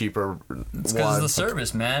the cheaper It's because of the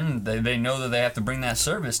service, man. They know that they have to bring that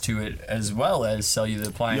service to it as well as sell you the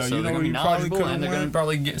appliance. So they're gonna be knowledgeable and they're gonna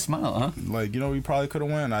probably get a smile, huh? Like, you know, we probably could have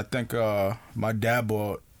won. I think my dad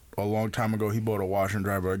bought a long time ago. He bought a washer and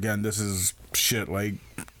dryer. But again, this is shit like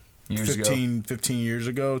 15 years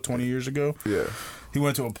ago, 20 years ago. Yeah. He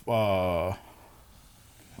went to I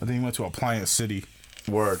think he went to Appliance City.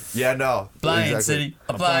 Word. Yeah, no. Appliance City.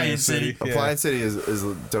 Appliance City. Yeah. Appliance City is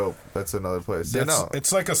dope. That's another place. Yeah, no.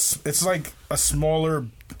 It's like a smaller.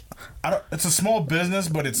 It's a small business,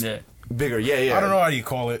 but it's bigger. Yeah. I don't know how you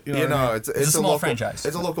call it. You know, no, it's a small local franchise.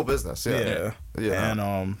 It's a local business. Yeah.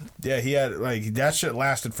 And he had like that shit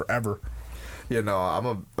lasted forever. Yeah, no,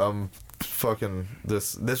 I'm fucking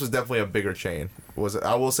this was definitely a bigger chain.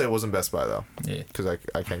 I will say it wasn't Best Buy though. Yeah. Because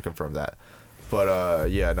I can't confirm that. But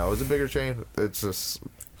yeah, no, it was a bigger chain. It's just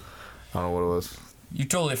I don't know what it was. You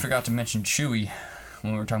totally forgot to mention Chewie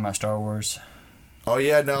when we were talking about Star Wars. Oh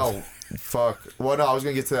yeah, no. Fuck. Well, no, I was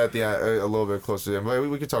gonna get to that at the end, a little bit closer to the end, but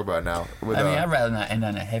we could talk about it now. I'd rather not end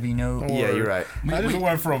on a heavy note. Yeah, you're right. I just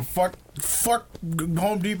went from fuck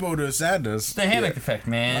Home Depot to sadness. The hammock effect,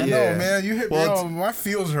 man. I know, man. You hit me. My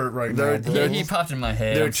feels hurt right now. Yeah, he popped in my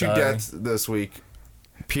head. There are two deaths this week.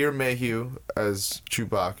 Pierre Mayhew as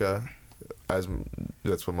Chewbacca, as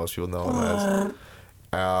that's what most people know him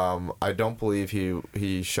as. I don't believe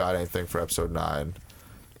he shot anything for Episode 9.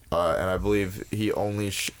 And I believe he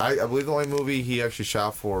only... I believe the only movie he actually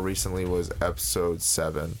shot for recently was Episode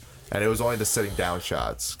 7. And it was only the sitting down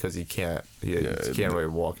shots, because he can't really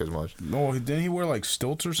walk as much. No, didn't he wear, like,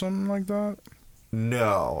 stilts or something like that?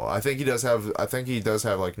 No. I think he does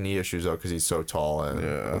have, like, knee issues, though, because he's so tall, and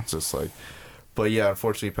it's just, like... But, yeah,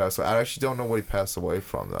 unfortunately, he passed away. I actually don't know what he passed away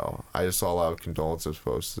from, though. I just saw a lot of condolences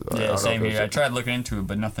posted. Yeah, same here. I tried looking into it,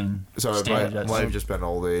 but nothing... So it might have just been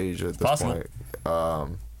old age at this point.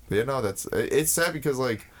 Yeah, no, it's sad because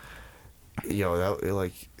like,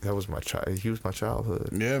 that was my child. He was my childhood.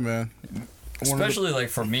 Yeah, man. Especially like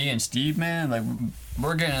for me and Steve, man. Like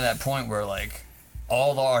we're getting to that point where like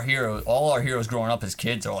all our heroes growing up as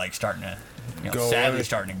kids are like starting to, sadly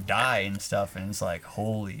starting to die and stuff, and it's like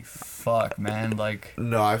holy fuck, man. Like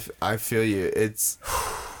no, I feel you. It's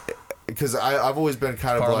because I've always been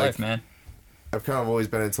kind of like life, man. I've kind of always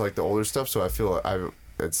been into like the older stuff, so I feel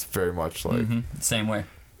it's very much like same way.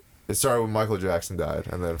 It started when Michael Jackson died,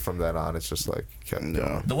 and then from then on, it's just like kept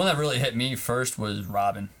going. The one that really hit me first was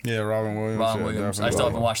Robin. Yeah, Robin Williams. I still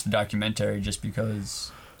haven't watched the documentary just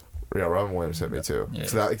because. Yeah, Robin Williams hit me too. Yeah.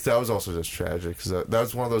 That was also just tragic because that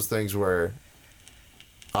was one of those things where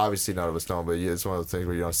obviously none of us know, but it's one of those things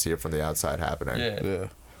where you don't see it from the outside happening. Yeah.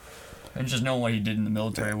 And just knowing what he did in the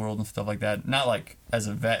military world and stuff like that. Not like as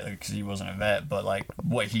a vet, because he wasn't a vet, but like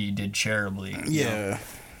what he did charitably. Yeah.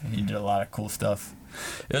 He did a lot of cool stuff.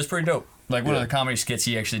 It was pretty dope. Like one of the comedy skits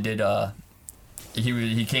he actually did,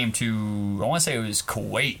 he came to, I want to say it was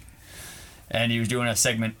Kuwait, and he was doing a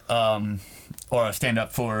segment or a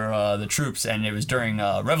stand-up for the troops, and it was during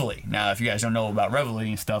Reveille. Now, if you guys don't know about Reveille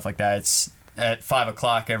and stuff like that, it's at 5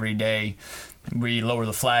 o'clock every day. We lower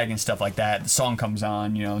the flag and stuff like that. The song comes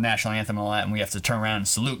on, national anthem and all that, and we have to turn around and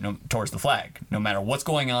salute towards the flag. No matter what's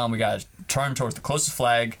going on, we got to turn towards the closest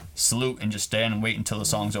flag, salute, and just stand and wait until the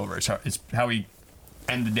song's over. It's how we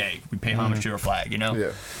end the day. We pay homage to our flag,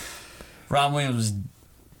 Yeah. Ron Williams was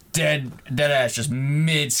dead ass, just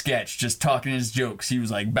mid-sketch, just talking his jokes. He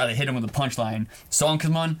was like about to hit him with a punchline. Song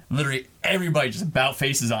comes on, literally everybody just about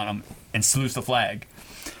faces on him and salutes the flag.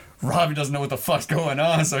 Robbie doesn't know what the fuck's going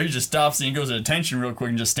on, so he just stops and he goes to attention real quick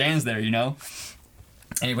and just stands there, And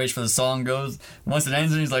he waits for the song goes. Once it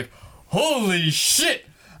ends, and he's like, holy shit!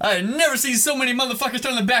 I had never seen so many motherfuckers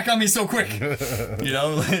turn their back on me so quick. He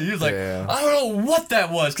was like, I don't know what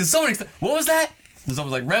that was, because somebody, what was that? And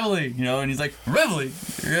someone's like, Reveille, and he's like, Reveille,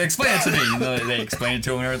 explain it to me. They explained it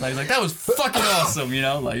to him and everything. He's like, that was fucking awesome,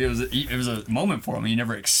 Like, it was a moment for him. He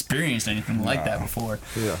never experienced anything like that before.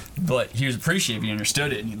 Yeah. But he was appreciative. He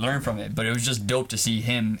understood it and he learned from it. But it was just dope to see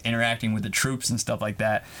him interacting with the troops and stuff like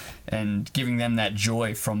that and giving them that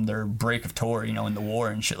joy from their break of tour, in the war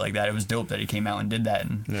and shit like that. It was dope that he came out and did that.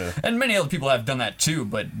 And many other people have done that too,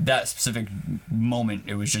 but that specific moment,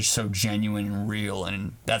 it was just so genuine and real.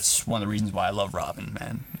 And that's one of the reasons why I love Robin,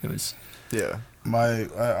 man. It was... Yeah.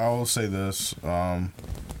 I will say this. The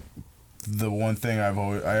one thing I've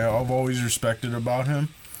always respected about him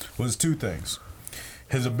was two things: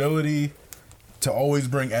 his ability to always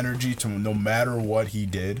bring energy to no matter what he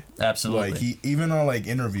did. Absolutely. Like even on like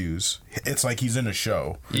interviews, it's like he's in a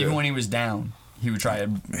show. Even when he was down, he would try to.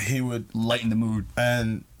 He would lighten the mood.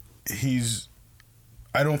 And he's,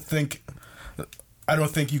 I don't think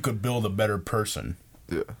you could build a better person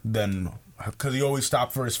than, because he always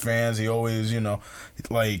stopped for his fans. He always,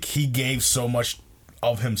 like, he gave so much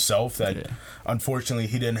of himself that unfortunately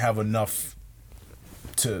he didn't have enough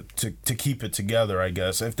to keep it together, I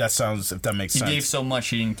guess, if that makes sense. He gave so much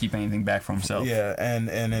he didn't keep anything back for himself. Yeah, and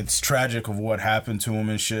it's tragic of what happened to him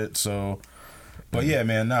and shit. So, but yeah,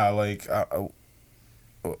 man, like I'm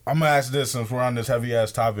gonna ask this since we're on this heavy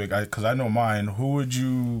ass topic, because I know mine. Who's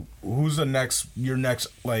your next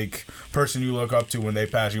like person you look up to when they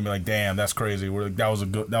pass you and be like, damn, that's crazy. That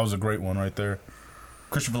was a great one right there.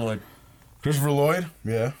 Christopher Lloyd. Christopher Lloyd?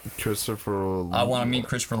 Yeah. Christopher Lloyd. I want to meet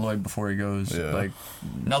Christopher Lloyd before he goes. Yeah. Like,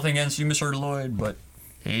 nothing against you, Mr. Lloyd, but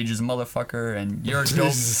age is a motherfucker, and you're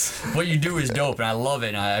dope. What you do is dope, and I love it.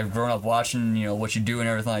 And I've grown up watching, what you do and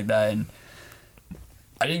everything like that. And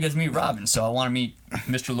I didn't get to meet Robin, so I want to meet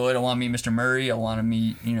Mr. Lloyd. I want to meet Mr. Murray. I want to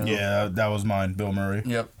meet, Yeah, that was mine, Bill Murray.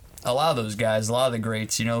 Yep. A lot of those guys, a lot of the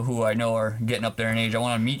greats, who I know are getting up there in age. I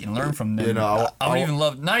want to meet and learn from them. I would even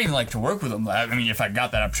love, not even like to work with them. I mean, if I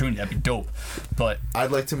got that opportunity, that'd be dope. But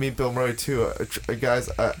I'd like to meet Bill Murray too,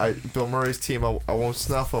 guys. Bill Murray's team. I won't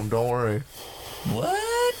snuff him. Don't worry.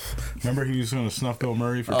 What? Remember he was going to snuff Bill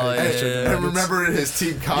Murray for And remember his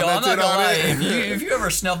team commented on it. If you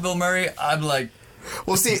ever snuff Bill Murray, I'd be like,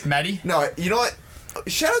 well, see, Maddie. No, you know what?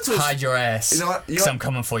 Shout out to hide your ass. You know what? I'm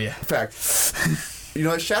coming for you. Fact.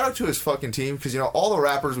 Shout out to his fucking team, because all the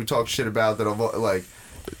rappers we talk shit about that are like.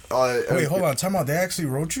 Wait, hold on. Time out. They actually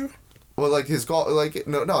wrote you? Well, like his goal, like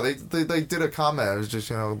no, they did a comment. It was just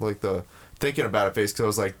like the thinking about it face, because I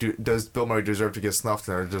was like, does Bill Murray deserve to get snuffed?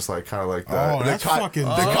 And they're just like kind of like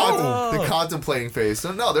the contemplating face.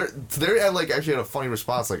 No, they're like actually had a funny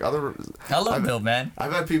response. Like I love Bill, man.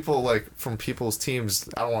 I've had people like from people's teams.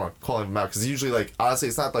 I don't want to call them out because usually like honestly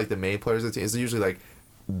it's not like the main players of the team. It's usually like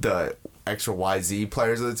the extra YZ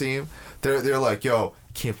players of the team. They're like, yo,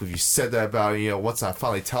 can't believe you said that about me. Once I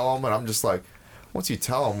finally tell them, and I'm just like, once you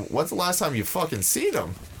tell them, when's the last time you fucking seen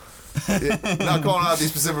them? Not calling out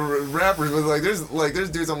these specific rappers, but like there's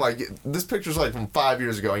dudes I'm like, this picture's like from 5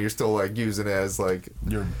 years ago, and you're still like using it as like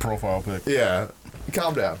your profile pic. Yeah,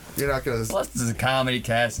 calm down. You're not gonna. Plus, this is a comedy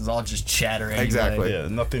cast. It's all just chatter. Anyway. Exactly. Yeah,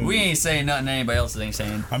 nothing. We ain't saying nothing anybody else ain't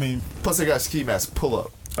saying. I mean, plus they got ski mask pull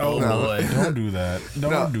up. Oh no. Boy! Don't do that.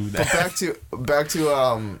 Don't do that. But back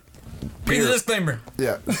to Read the disclaimer.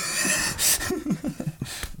 Yeah.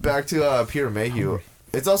 Back to Peter Mayhew.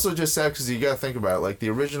 It's also just sad because you gotta think about it. Like the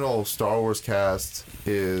original Star Wars cast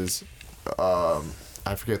is, I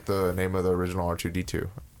forget the name of the original R2-D2.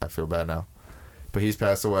 I feel bad now, but he's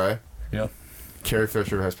passed away. Yep. Carrie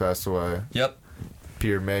Fisher has passed away. Yep.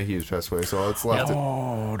 Peter Mayhew's passed away, so it's left.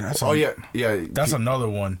 Yep. Yeah. That's another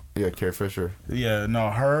one. Yeah, Carrie Fisher. Yeah, no,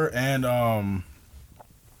 her and oh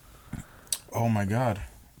my God,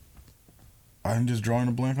 I'm just drawing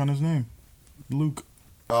a blank on his name. Luke.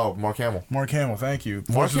 Oh, Mark Hamill. Mark Hamill, thank you.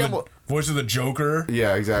 Mark Hamill. Voice of the Joker.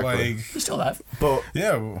 Yeah, exactly. He's still alive. But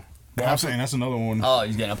yeah, but I'm saying that's another one. Oh,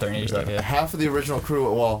 he's getting up there in age. Yeah. Half of the original crew.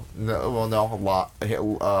 No, a lot.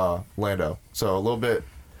 Lando. So a little bit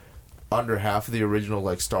under half of the original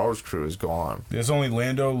like Star Wars crew is gone. There's only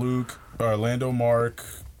Lando, Mark,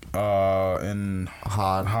 and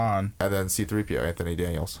Han, and then C-3PO, Anthony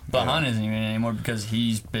Daniels. But Han isn't even anymore because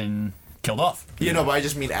he's been killed off. Yeah, no, but I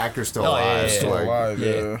just mean actors still alive. Yeah. Still alive,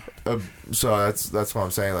 yeah. So that's what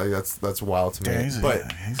I'm saying. Like that's wild to me.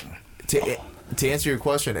 To answer your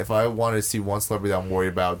question, if I wanted to see one celebrity that I'm worried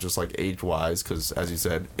about, just like age-wise, because as you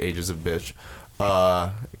said, age is a bitch.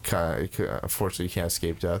 Unfortunately, you can't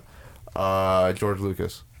escape death. George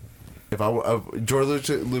Lucas. George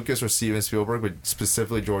Lucas or Steven Spielberg, but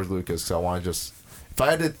specifically George Lucas, because I want to if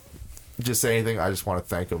I had to just say anything, I just want to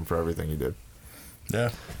thank him for everything he did.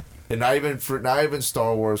 Yeah. And not even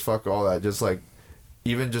Star Wars, fuck all that. Just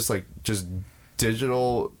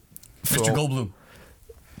digital. Mr.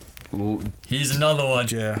 Goldblum. He's another one.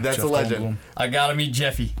 Yeah, that's Jeff a legend. Goldblum. I gotta meet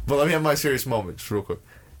Jeffy. But let me have my serious moment, just real quick.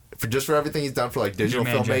 For everything he's done for like digital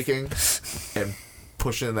filmmaking and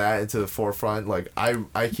pushing that into the forefront, like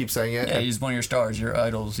I keep saying it. Yeah, he's one of your stars, your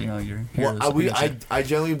idols. Your heroes. Well, I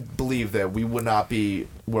genuinely believe that we would not be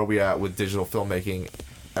where we are with digital filmmaking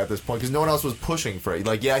at this point because no one else was pushing for it.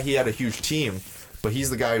 Like, yeah, he had a huge team, but he's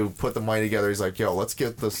the guy who put the money together. He's like, yo, let's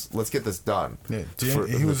get this done. Yeah,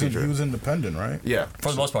 he was independent, right? Yeah,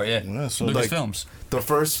 for the most part, yeah. So Lucasfilms.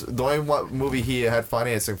 The only movie he had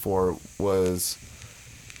financing for was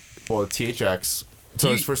THX.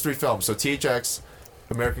 So his first 3 films. So THX,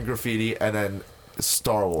 American Graffiti, and then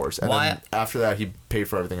Star Wars. And then after that, he paid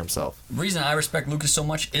for everything himself. The reason I respect Lucas so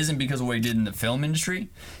much isn't because of what he did in the film industry.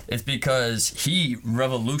 It's because he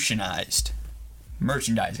revolutionized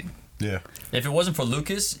merchandising. Yeah. If it wasn't for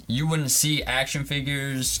Lucas, you wouldn't see action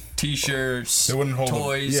figures, T-shirts, They wouldn't hold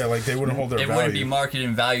toys. they wouldn't hold their It value. wouldn't be marketed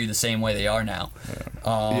and valued the same way they are now.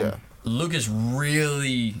 Yeah. Lucas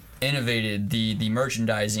really innovated the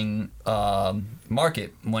merchandising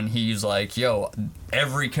market when he's like, yo,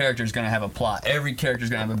 every character is going to have a plot, every character is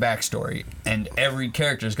going to have a backstory, and every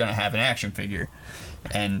character is going to have an action figure.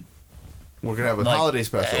 And we're going to have a holiday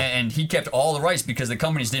special. And he kept all the rights because the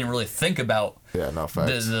companies didn't really think about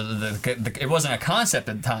facts. it wasn't a concept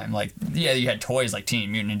at the time. Like, yeah, you had toys like Teenage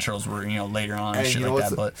Mutant Ninja Turtles were, later on and shit like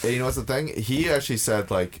that. But you know what's the thing? He actually said,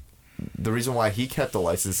 like, the reason why he kept the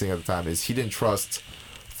licensing at the time is he didn't trust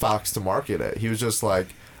Fox to market it. He was just like,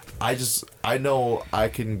 I know I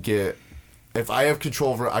can get, if I have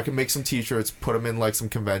control over it, I can make some T-shirts, put them in like some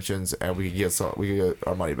conventions, and we can get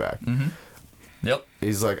our money back. Mm-hmm. Yep.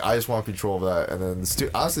 He's like, I just want control of that. And then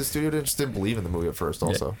honestly, the studio didn't believe in the movie at first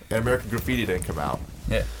also. Yeah. And American Graffiti didn't come out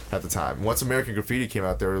at the time. Once American Graffiti came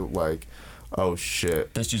out, they were like, oh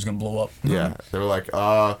shit, this dude's gonna blow up. Yeah. They were like,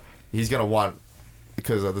 he's gonna want,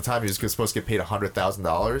 because at the time he was supposed to get paid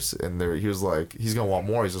 $100,000, and he was like, he's gonna want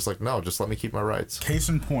more. He's just like, no, just let me keep my rights. Case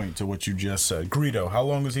in point to what you just said, Greedo. How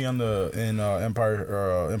long was he in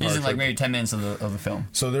Empire? He's in like maybe 10 minutes of the film.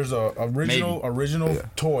 So there's a original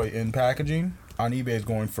toy in packaging on eBay is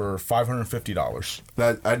going for $550.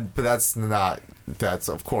 That's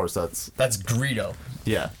of course that's Greedo.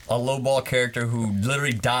 Yeah, a lowball character who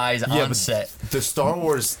literally dies on set. The Star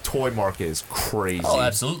Wars toy market is crazy. Oh,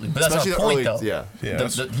 absolutely. But that's our point, though. Yeah.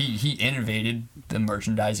 He innovated the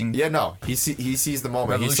merchandising. Yeah, no, he sees the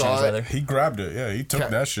moment. He saw it. He grabbed it. Yeah, he took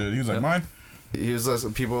that shit. He was like, mine. He was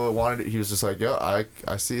like, people that wanted it. He was just like, yo,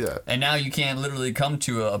 I see that. And now you can't literally come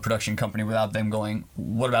to a production company without them going,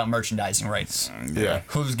 what about merchandising rights? Yeah.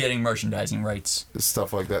 Who's getting merchandising rights?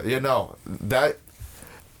 Stuff like that. Yeah, no, that.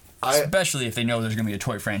 Especially if they know there's going to be a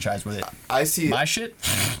toy franchise with it. I see. My shit?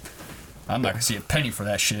 I'm not going to see a penny for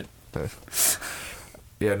that shit.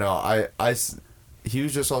 Yeah, no, he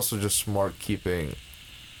was just also just smart keeping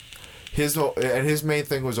his main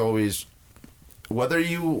thing was always, whether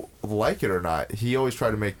you like it or not, he always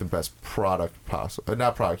tried to make the best product possible.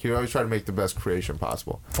 Not product, he always tried to make the best creation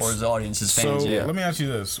possible. For his audience, his fans, So, let me ask you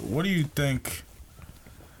this. What do you think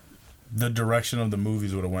the direction of the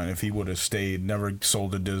movies would have went if he would have stayed, never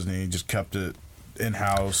sold to Disney, just kept it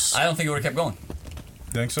in-house? I don't think it would have kept going.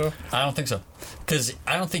 Think so? I don't think so. Because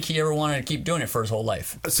I don't think he ever wanted to keep doing it for his whole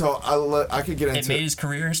life. So I could get into it. Made his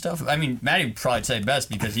career and stuff. I mean, Maddie would probably say best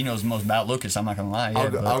because he knows the most about Lucas. I'm not gonna lie.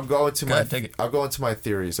 I'll go into my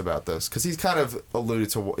theories about this because he's kind of alluded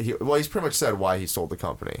to. He's pretty much said why he sold the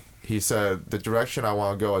company. He said the direction I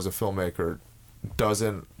want to go as a filmmaker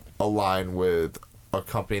doesn't align with a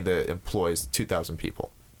company that employs 2,000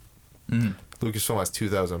 people. Mm. Lucasfilm has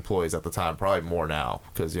 2,000 employees at the time, probably more now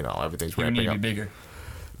because everything's ramping up. Need to be bigger.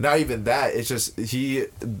 Not even that. It's just he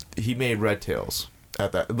made Red Tails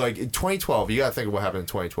at that. Like in 2012, you gotta think of what happened in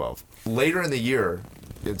 2012. Later in the year,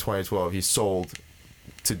 in 2012, he sold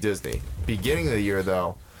to Disney. Beginning of the year,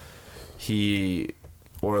 though,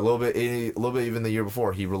 or a little bit even the year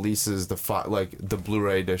before, he releases the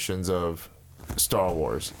Blu-ray editions of Star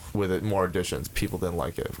Wars with more editions. People didn't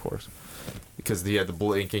like it, of course, because he had the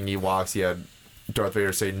blinking Ewoks. He had Darth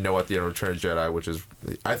Vader say no at the end of Return of the Jedi, which is,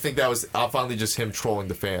 I think that was finally just him trolling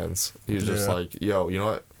the fans. He was just like, yo, you know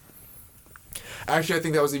what? Actually, I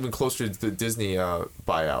think that was even closer to the Disney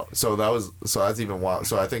buyout. So that's even wild.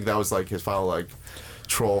 So I think that was like his final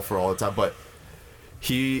troll for all the time. But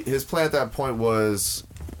his plan at that point was,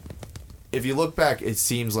 if you look back, it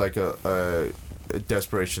seems like a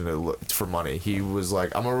desperation for money. He was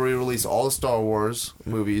like, I'm gonna re-release all the Star Wars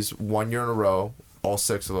movies 1 year in a row, all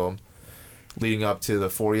 6 of them, leading up to the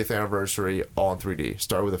 40th anniversary, all in 3D.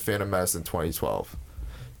 Started with The Phantom Menace in 2012.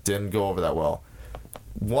 Didn't go over that well.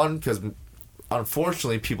 One, because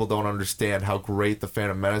unfortunately people don't understand how great The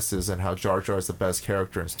Phantom Menace is and how Jar Jar is the best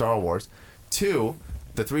character in Star Wars. Two,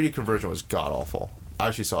 the 3D conversion was god-awful. I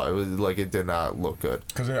actually saw it. It was like, it did not look good.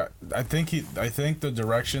 Because I think the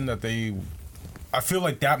direction that I feel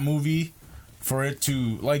like that movie, for it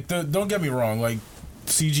to, don't get me wrong,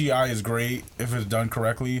 CGI is great if it's done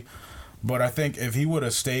correctly. But I think if he would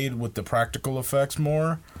have stayed with the practical effects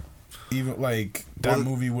more, even that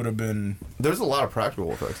movie would have been. There's a lot of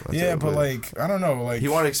practical effects. Yeah, but I don't know, he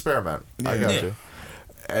wanted to experiment. Yeah. I got you.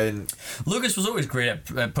 And Lucas was always great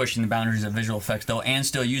at pushing the boundaries of visual effects, though, and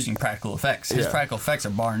still using practical effects. His practical effects are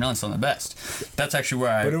bar none some of the best. That's actually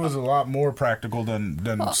where But it was a lot more practical than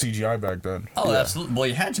CGI back then. Oh, absolutely. Well,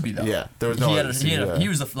 you had to be, though. Yeah, there was no. He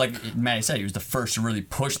was like Matty said, he was the first to really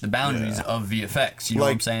push the boundaries of VFX. You know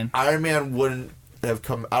what I'm saying? Iron Man wouldn't. have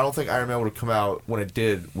come. I don't think Iron Man would have come out when it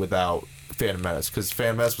did without Phantom Menace, because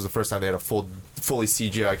Phantom Menace was the first time they had a fully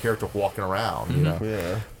CGI character walking around. You know.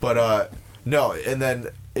 Yeah. But no, and then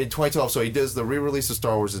in 2012, so he does the re-release of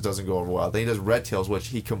Star Wars. It doesn't go over well. Then he does Red Tails, which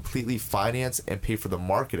he completely financed and paid for the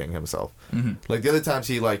marketing himself. Like the other times,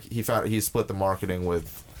 he split the marketing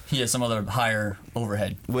with. He has some other higher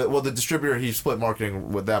overhead. Well, the distributor, he split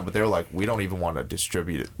marketing with them, but they were like, we don't even want to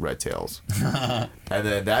distribute Red Tails. And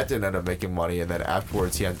then that didn't end up making money, and then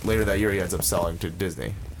afterwards, later that year, he ends up selling to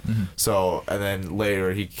Disney. So, and then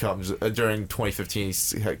later, he comes, during 2015,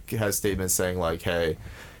 he has statements saying, like, hey,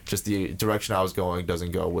 just the direction I was going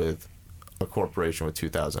doesn't go with a corporation with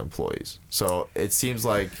 2,000 employees. So, it seems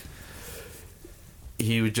like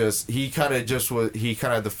he kind of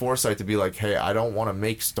had the foresight to be like, hey, I don't want to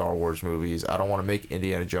make Star Wars movies. I don't want to make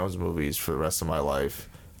Indiana Jones movies for the rest of my life.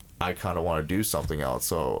 I kind of want to do something else.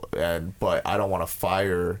 But I don't want to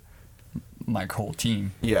fire my whole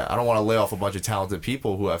team. Yeah, I don't want to lay off a bunch of talented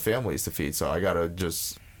people who have families to feed. So I got to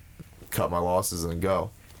just cut my losses and go.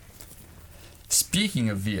 Speaking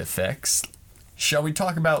of VFX, shall we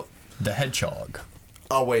talk about the Hedgehog?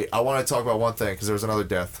 Oh, wait. I want to talk about one thing because there was another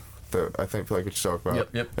death that I feel like we should talk about.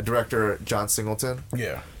 Yep. A director, John Singleton.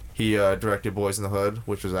 Yeah. He directed Boys in the Hood,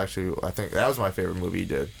 which was actually, I think, that was my favorite movie he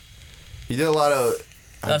did. He did a lot of...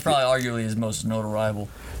 That's probably arguably his most notable rival.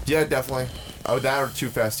 Yeah, definitely. Oh, that or Too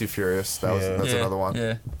Fast, Too Furious. That's another one.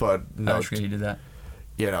 Yeah. But no. I forget he did that.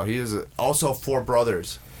 You know, he is also Four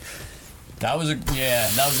Brothers. That was a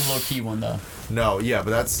low key one though. No, yeah,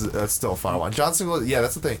 but that's still a fun one. John Singleton, yeah,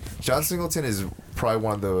 that's the thing. John Singleton is probably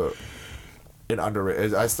one of an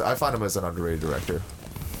underrated. I find him as an underrated director.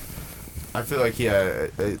 I feel like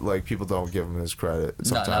like people don't give him his credit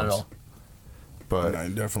sometimes. Not at all. But I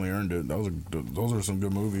definitely earned it. Those are some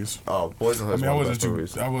good movies. Oh, Boys in the Hood. I wasn't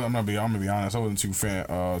too. I'm gonna be honest. I wasn't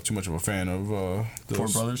too much of a fan of Four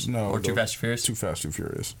Brothers. No, or Too Fast, Too Furious. Too Fast, Too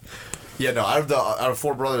Furious. Yeah, no. Out of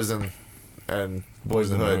Four Brothers and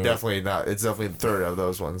Boys in the Hood, definitely not. It's definitely the third of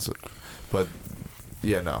those ones. But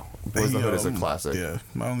yeah, no. Boys in the Hood is a classic. Yeah,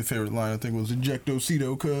 my only favorite line I think was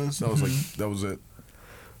 "Ejectocito," cuz that was that was it.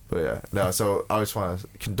 But yeah, no. So I just want to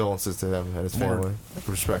condolences to him and his family.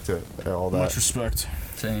 Respect to all that. Much respect.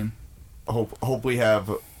 Same. Hope we have.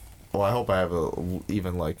 Well, I hope I have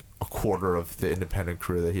even like a quarter of the independent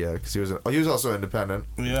crew that he had, because he was also independent.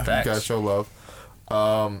 Yeah, Facts. You gotta show love.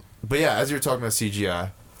 But yeah, as you were talking about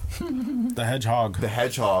CGI, the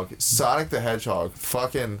Hedgehog, Sonic the Hedgehog,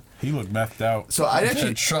 fucking. He looked methed out. So I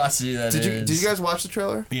actually atrocity that did you guys watch the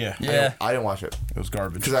trailer? Yeah. I didn't watch it. It was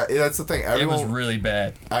garbage. Because that's the thing. It was really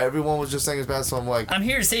bad. Everyone was just saying it's bad, so I'm like, I'm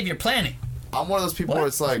here to save your planet. I'm one of those people where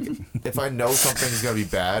it's like, if I know something's gonna be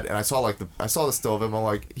bad, and I saw the still of him, I'm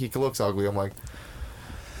like, he looks ugly. I'm like,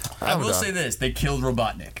 I will say this: they killed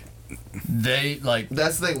Robotnik. They like.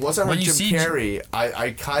 That's the thing. Once I heard Jim Carrey,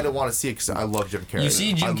 I kind of want to see it because I love Jim Carrey. You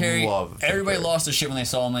see Jim Carrey. Everybody Carrey. lost their shit when they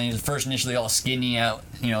saw him. And he was first initially all skinny out,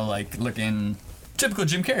 like looking typical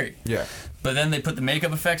Jim Carrey. Yeah. But then they put the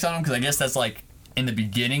makeup effects on him because I guess that's like in the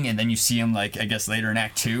beginning, and then you see him like I guess later in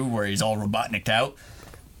Act 2 where he's all Robotnicked out.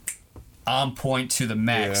 On point to the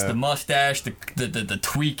max. Yeah. The mustache, the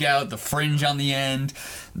tweak out, the fringe on the end,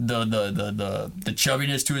 the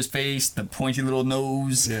chubbiness to his face, the pointy little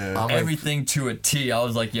nose, everything to a T. I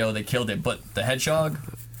was like, yo, they killed it. But the Hedgehog,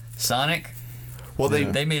 Sonic, well,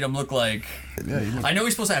 they made him look like. Yeah, I know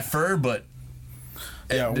he's supposed to have fur, but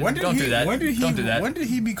don't do that. When did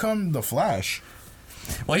he become the Flash?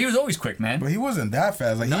 Well, he was always quick, man. But he wasn't that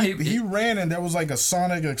fast. Like he ran and there was like a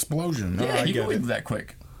sonic explosion. Yeah, he was that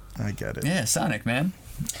quick. I get it. Yeah, Sonic, man.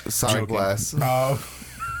 Sonic Blast. No,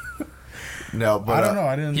 but I don't know.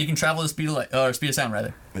 I didn't. He can travel the speed of light, or speed of sound,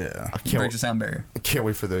 rather. Yeah, He breaks the sound barrier. I can't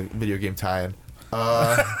wait for the video game tie-in.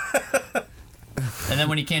 And then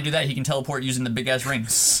when he can't do that, he can teleport using the big ass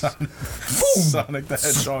rings. Sonic the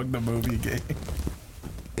Hedgehog, the movie game.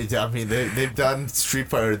 I mean, they've done Street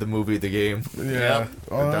Fighter, the movie, the game. Yeah,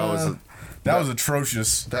 that was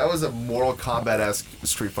atrocious. That was a Mortal Kombat-esque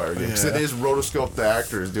Street Fighter game. Because they just rotoscoped the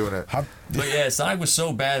actors doing it. But yeah, Sonic was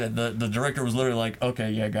so bad that the director was literally like, okay,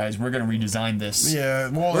 yeah, guys, we're going to redesign this. Yeah,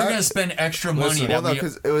 well, we're going to spend extra money.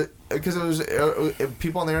 Because it was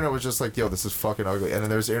people on the internet was just like, yo, this is fucking ugly. And then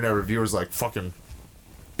there's internet reviewers like, fucking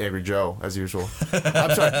Angry Joe, as usual.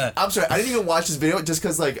 I'm sorry. I didn't even watch this video just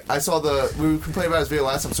because, like, I saw we were complaining about his video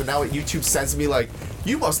last time. So now YouTube sends me, like,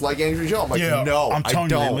 you must like Angry Joe. I'm like, no, I'm telling I don't.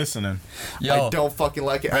 You, they're listening. Yo, I don't fucking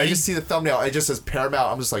like it. Right? I just see the thumbnail. It just says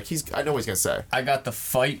Paramount. I'm just like, I know what he's going to say. I got the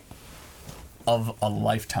fight of a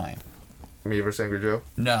lifetime. Me versus Angry Joe?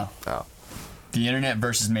 No. Oh. The internet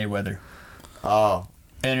versus Mayweather. Oh.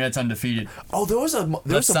 Internet's undefeated. Oh,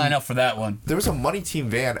 Let's sign up for that one. There was a Money Team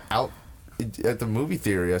van out at the movie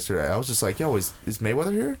theater yesterday. I was just like, yo, is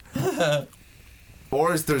Mayweather here?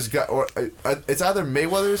 Or it's either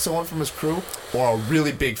Mayweather, someone from his crew, or a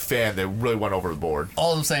really big fan that really went over the board.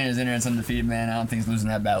 All I'm saying is Internet's undefeated, man. I don't think he's losing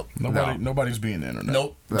that bout. Nobody's beating the internet.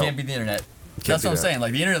 Nope. Can't beat the internet. That's what I'm saying.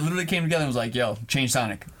 Like, the internet literally came together and was like, yo, change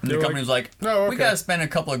Sonic. And the company was like, "No, okay. We gotta spend a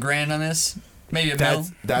couple of grand on this. Maybe a mil.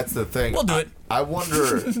 That's the thing. We'll do it. I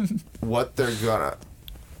wonder what they're gonna...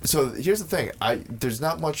 So here's the thing. There's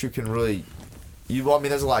not much you can really...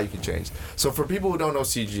 there's a lot you can change. So for people who don't know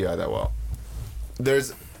CGI that well,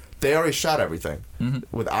 they already shot everything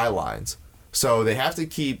with eye lines. So they have to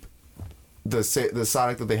keep the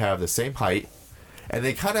Sonic that they have the same height, and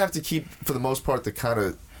they kind of have to keep, for the most part, the kind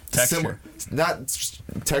of texture. Not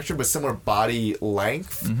texture, but similar body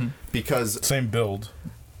length, because... Same build.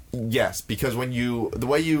 Yes, because the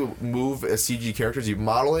way you move a CG character is you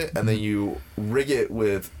model it, and then you rig it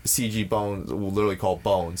with CG bones, we'll literally call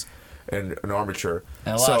bones, and an armature.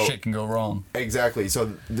 And a lot of shit can go wrong. Exactly.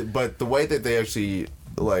 So, but the way that they actually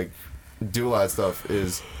do a lot of stuff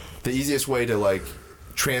is the easiest way to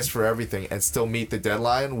transfer everything and still meet the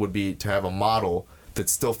deadline would be to have a model that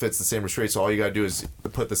still fits the same restraint. So all you gotta do is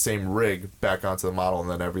put the same rig back onto the model, and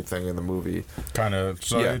then everything in the movie. Kind of.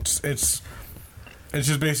 So yeah. It's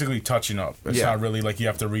just basically touching up. It's not really like you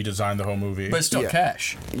have to redesign the whole movie. But it's still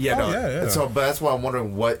cash. Yeah, yeah. So, but that's why I'm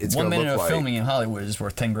wondering what it's going to look like. 1 minute of filming in Hollywood is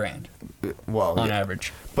worth $10,000. Well, on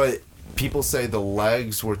average. But people say the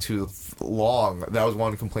legs were too long. That was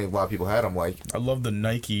one complaint a lot of people had. I'm like, I love the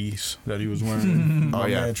Nikes that he was wearing.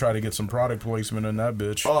 Man, try to get some product placement in that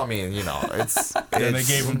bitch. Oh, I mean, it's. Then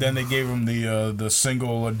they gave him the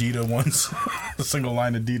single Adidas ones, the single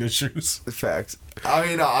line Adidas shoes. Facts. I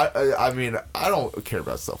mean, I don't care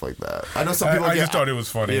about stuff like that. I know some people. I just thought it was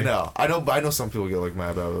funny. I know some people get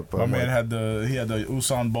mad about it. But my man had the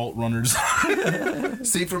Usain Bolt runners.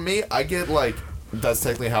 See, for me, I get that's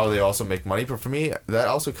technically how they also make money, but for me, that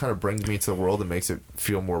also kind of brings me to the world and makes it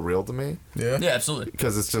feel more real to me. Yeah, absolutely.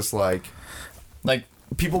 Because it's just like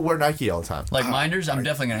people wear Nike all the time. Minders, I'm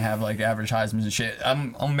definitely gonna have advertisements and shit.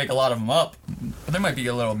 I'm gonna make a lot of them up, but there might be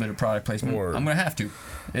a little bit of product placement. I'm gonna have to.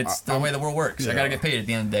 It's the way the world works. I gotta get paid at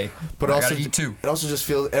the end of the day. But I gotta eat too. It also just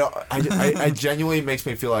feels. I genuinely makes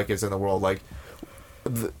me feel like it's in the world.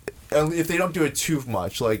 If they don't do it too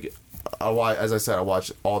much, as I said, I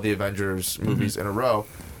watched all the Avengers movies in a row.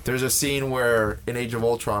 There's a scene where in Age of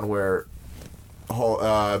Ultron where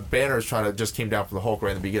Banner's just came down from the Hulk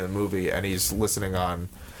right in the beginning of the movie, and he's listening on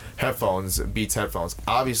Beats headphones.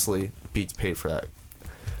 Obviously, Beats paid for that,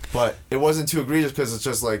 but it wasn't too egregious because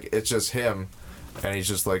it's just him, and he's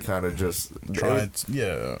just kind of just trying.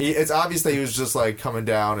 It's obvious that he was just coming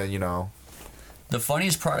down and The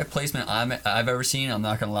funniest product placement I've ever seen, I'm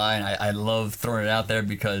not gonna lie, and I love throwing it out there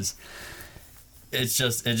because it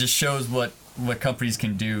just shows what companies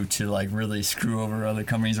can do to really screw over other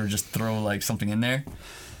companies or just throw something in there.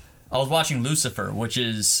 I was watching Lucifer, it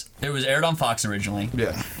was aired on Fox originally.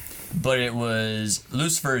 Yeah. But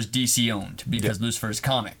Lucifer is DC owned because Lucifer is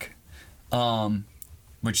comic,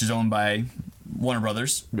 which is owned by Warner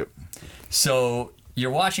Brothers. Yep. So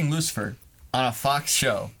you're watching Lucifer on a Fox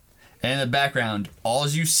show. And in the background, all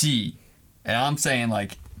you see, and I'm saying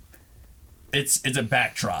it's a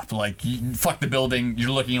backdrop. Fuck the building. You're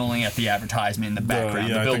looking only at the advertisement in the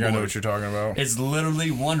background. I think I know what you're talking about. It's literally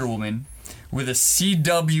Wonder Woman with a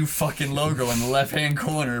CW fucking logo in the left-hand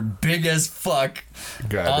corner, big as fuck,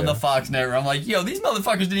 on the Fox network. I'm like, yo, these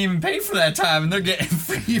motherfuckers didn't even pay for that time, and they're getting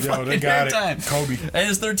free fucking time. Kobe. And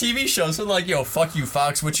it's their TV show, so yo, fuck you,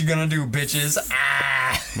 Fox. What you gonna do, bitches?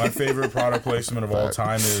 My favorite product placement of all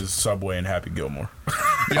time is Subway and Happy Gilmore.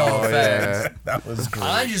 Yo, yeah. That was great.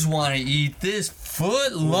 I just want to eat this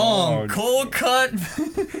foot-long cold cut.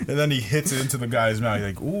 And then he hits it into the guy's mouth.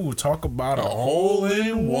 He's like, ooh, talk about a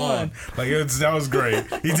hole-in-one. That was great.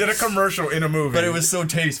 He did a commercial in a movie. But it was so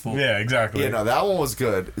tasteful. Yeah, exactly. Yeah, no, that one was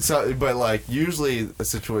good. So, but usually a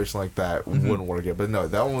situation like that wouldn't work it. But no,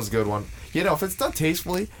 that one was a good one. If it's done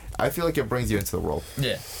tastefully, I feel like it brings you into the world.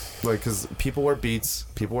 Yeah. Because people wear Beats,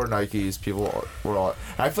 people wear Nikes, people wear all.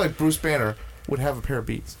 I feel like Bruce Banner would have a pair of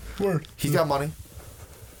Beats. Word. He's got money.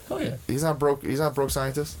 Oh yeah. He's not broke. He's not a broke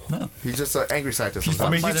scientist. No. He's just an angry scientist.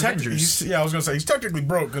 I mean, I was gonna say he's technically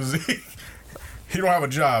broke because he don't have a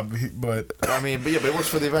job. But it works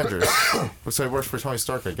for the Avengers. So it works for Tony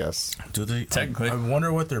Stark, I guess. Do they? Technically. I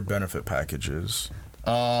wonder what their benefit package is.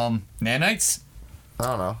 Nanites? I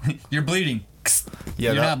don't know. You're bleeding.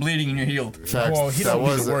 Yeah, you're not bleeding and you're healed. Facts. Well, he don't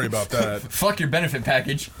need to worry about that. Fuck your benefit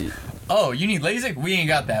package. Oh, you need LASIK? We ain't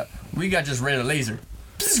got that. We got just regular laser.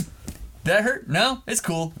 Did that hurt? No, it's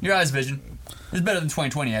cool. Your eyes vision. It's better than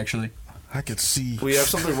 2020 actually. I could see. We have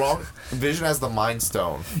something wrong. Vision has the Mind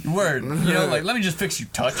Stone. Word. You know, like let me just fix your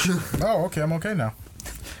touch. Oh, okay. I'm okay now.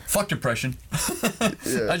 Fuck depression.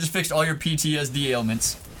 Yeah. I just fixed all your PTSD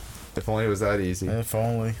ailments. If only it was that easy. If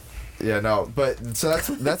only. Yeah, no, but so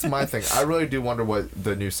that's my thing. I really do wonder what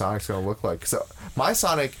the new Sonic's gonna look like. So my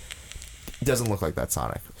Sonic doesn't look like that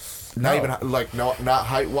Sonic. Not even like not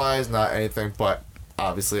height wise, not anything. But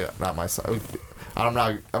obviously not my Sonic. I'm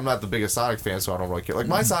not the biggest Sonic fan, so I don't really care. Like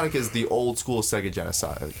my Sonic is the old school Sega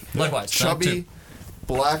Genesis. Likewise. Chubby,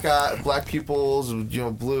 black pupils,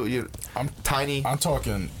 blue. I'm tiny. I'm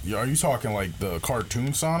talking. Are you talking like the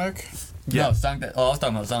cartoon Sonic? Yeah. No, Sonic I was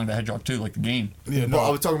talking about Sonic the Hedgehog 2, like the game. Yeah, no. Well, I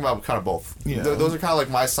was talking about kind of both. Yeah. Those are kind of like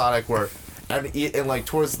my Sonic where. And like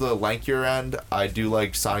towards the lankier end, I do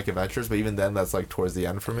like Sonic Adventures, but even then, that's like towards the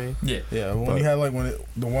end for me. Yeah, yeah. When he had like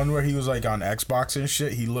the one where he was like on Xbox and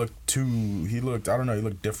shit, he looked I don't know, he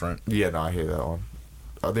looked different. Yeah, no, I hate that one.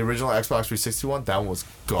 The original Xbox 360 one, that one was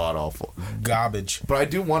god awful, garbage. But I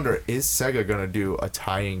do wonder, is Sega gonna do a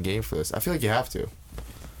tie-in game for this? I feel like you have to.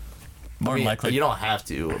 More likely, you don't have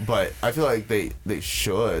to, but I feel like they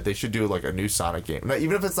should. They should do like a new Sonic game, now,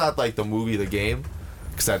 even if it's not like the movie, the game.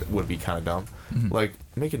 Because that would be kind of dumb. Mm-hmm. Like,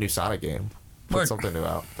 make a new Sonic game. Put something new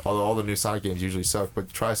out. Although all the new Sonic games usually suck,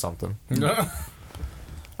 but try something.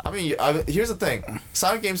 I mean, here's the thing.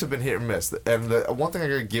 Sonic games have been hit or miss. And the one thing I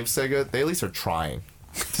gotta give Sega, they at least are trying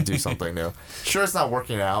to do something new. Sure, it's not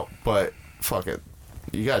working out, but fuck it.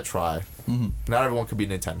 You gotta try. Mm-hmm. Not everyone can be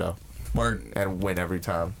Nintendo. Word. And win every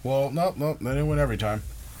time. Well, no, they didn't win every time.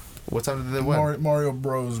 What time did they win? Mario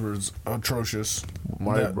Bros. Was atrocious.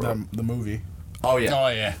 The movie. Oh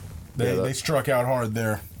yeah. They struck out hard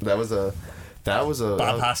there. That was a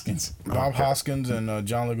Bob Hoskins. Bob Hoskins and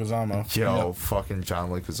John Leguizamo. Yo, fucking John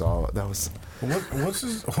Leguizamo. That was.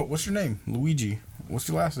 What's your name? Luigi. What's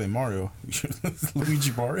your last name? Mario.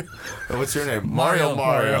 Luigi Mario. What's your name?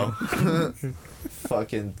 Mario.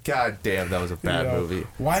 Fucking goddamn, that was a bad movie.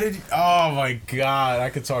 Why did? Oh my god, I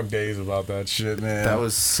could talk days about that shit, man. That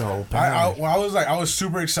was so bad. I was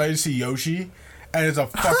super excited to see Yoshi. And it's a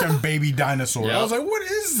fucking baby dinosaur. Yep. I was like, what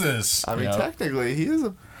is this? I mean, technically, he is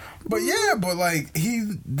a... But yeah, but like,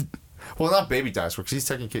 Well, not baby dinosaur, because he's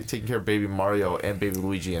taking care of baby Mario and baby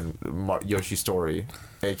Luigi and Yoshi's Story,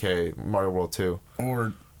 a.k.a. Mario World 2.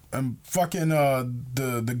 Or fucking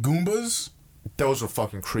the Goombas. Those were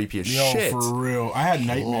fucking creepy as shit. Yo, for real. I had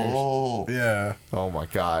nightmares. Oh. Yeah. Oh my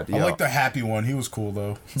god. I like the happy one. He was cool,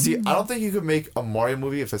 though. See, I don't think you could make a Mario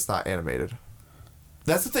movie if it's not animated.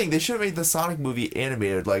 That's the thing. They should have made the Sonic movie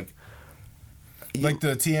animated, like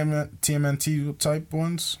the TMNT type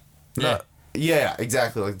ones. Yeah,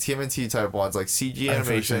 exactly. Like TMNT type ones, like CG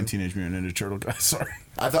animation. Teenage Mutant Ninja Turtle guys. Sorry.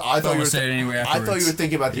 I thought you were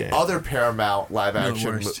thinking about the other Paramount live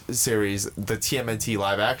action series, the TMNT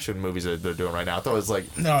live action movies that they're doing right now. I thought it was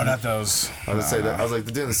like no, not those. I was say that. I was like,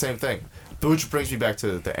 they're doing the same thing, which brings me back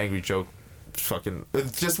to the Angry Joke. Fucking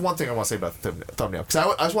just one thing I want to say about the thumbnail, because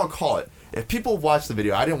I just want to call it. If people watch the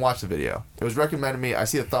video, I didn't watch the video. It was recommended to me. I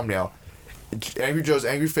see the thumbnail. Angry Joe's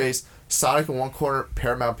angry face, Sonic in one corner,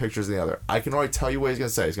 Paramount Pictures in the other. I can already tell you what he's going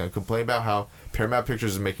to say. He's going to complain about how Paramount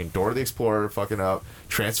Pictures is making Dora the Explorer fucking up,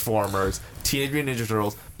 Transformers, Teenage Mutant Ninja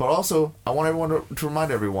Turtles. But also, I want everyone to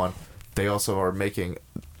remind everyone, they also are making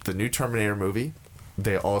the new Terminator movie.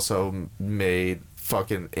 They also made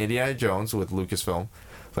fucking Indiana Jones with Lucasfilm.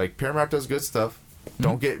 Like, Paramount does good stuff.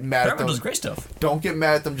 Don't get mad at them. Does great stuff. Don't get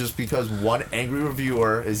mad at them just because one angry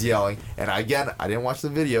reviewer is yelling. And again, I didn't watch the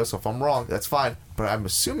video, so if I'm wrong, that's fine. But I'm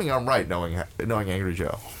assuming I'm right, knowing Angry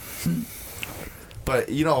Joe. But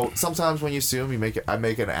sometimes when you assume, I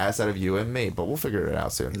make an ass out of you and me. But we'll figure it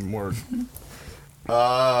out soon. Word.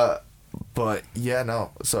 But yeah,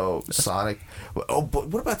 no. So Sonic. Oh, but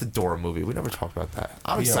what about the Dora movie? We never talked about that.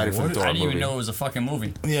 I'm excited for the Dora movie. I didn't even know it was a fucking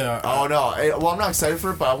movie. Yeah. Oh no. Well, I'm not excited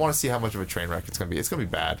for it, but I want to see how much of a train wreck it's gonna be. It's gonna be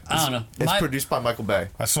bad. I don't know. It's produced by Michael Bay.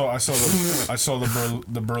 I saw the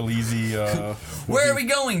Burleezy. Where are we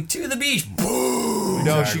going? To the beach. Boom.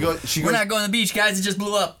 No, she goes. We're not going to the beach, guys. It just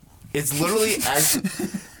blew up. It's literally actually.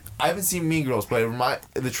 I haven't seen Mean Girls, but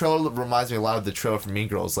the trailer reminds me a lot of the trailer from Mean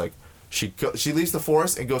Girls. Like. She leaves the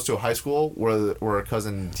forest and goes to a high school where her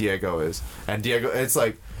cousin Diego is, and Diego's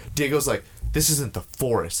like, this isn't the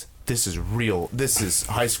forest, this is real, this is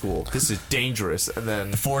high school, this is dangerous, and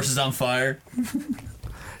then the forest is on fire.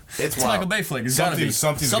 It's Michael Bay flick. It's gotta be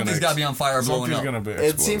something's gotta be on fire or blowing up.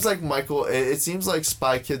 It seems like It seems like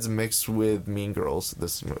Spy Kids mixed with Mean Girls.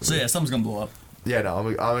 This movie. So yeah, something's gonna blow up. Yeah,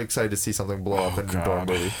 no, I'm excited to see something blow up in the Dora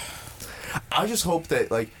movie. I just hope that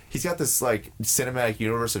he's got this cinematic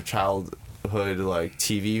universe of childhood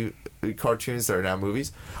TV cartoons that are now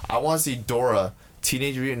movies. I want to see Dora,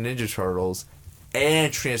 Teenage Mutant Ninja Turtles,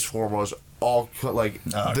 and Transformers all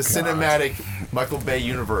the cinematic Michael Bay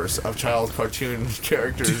universe of child cartoon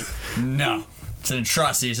characters. No, it's an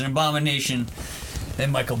atrocity. It's an abomination.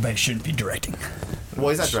 And Michael Bay shouldn't be directing. Well,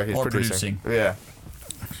 he's not directing. He's producing. Yeah.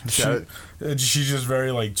 She's just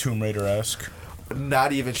very like Tomb Raider-esque.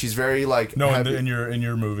 Not even. She's very like. No, in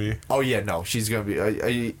your movie. Oh yeah, no. She's gonna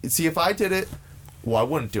be. See, if I did it, well, I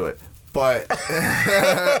wouldn't do it. But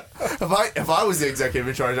if I was the executive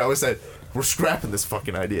in charge, I would say we're scrapping this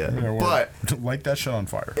fucking idea. Yeah, but light that shit on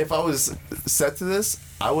fire. If I was set to this,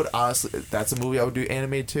 I would honestly. That's a movie I would do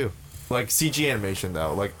animated too, like CG animation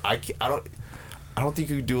though. Like I don't think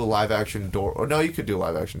you could do a live action Dora. Or no, you could do a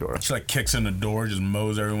live action Dora. She like kicks in the door, just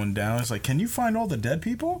mows everyone down. It's like, can you find all the dead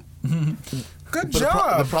people? Good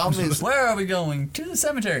job. The problem is, where are we going? To the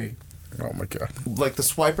cemetery. Oh my god! Like the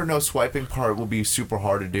swipe or no swiping part will be super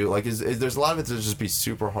hard to do. Like, there's a lot of it that'll just be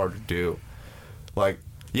super hard to do. Like,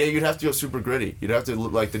 yeah, you'd have to go super gritty. You'd have to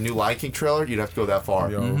like the new Lion King trailer. You'd have to go that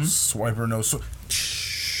far. Yo, swipe or no swipe.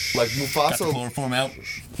 Like Mufasa, got the chloroform out.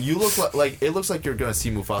 You look like it looks like you're gonna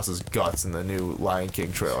see Mufasa's guts in the new Lion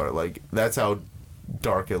King trailer. Like that's how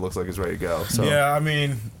dark it looks like it's ready to go. So yeah, I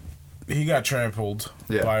mean, he got trampled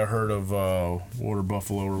by a herd of water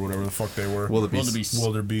buffalo or whatever the fuck they were.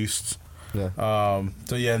 Wildebeests. Yeah.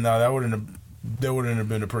 So yeah, no, that wouldn't have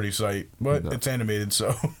been a pretty sight, but it's animated,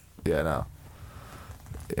 so. Yeah, no.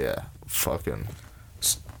 Yeah, fucking.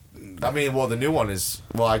 I mean, well, the new one is.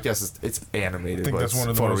 Well, I guess it's animated, but it's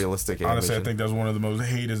photorealistic animation. Honestly, I think that's one of the most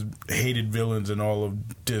hated villains in all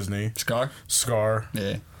of Disney. Scar.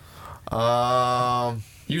 Yeah.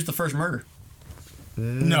 He was the first murder.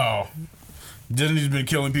 No. Disney's been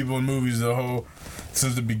killing people in movies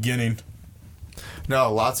since the beginning.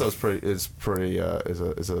 No, Lotso is pretty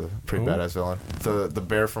badass villain. The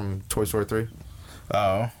bear from Toy Story 3.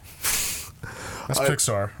 Oh. That's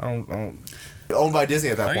Pixar. I don't. Owned by Disney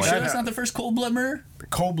at that point. Are you sure that's not the first cold-blooded murder?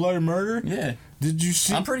 Cold-blooded murder? Yeah. Did you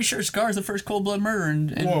see? I'm pretty sure Scar's the first cold-blooded murder in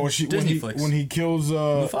Disney flicks. When he kills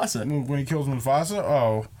Mufasa. When he kills Mufasa?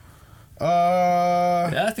 Oh.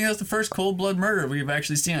 Yeah, I think that's the first cold-blooded murder we've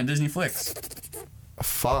actually seen on Disney flicks.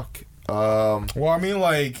 Fuck. Well, I mean,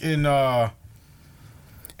 like in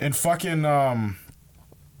fucking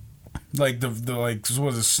like the like what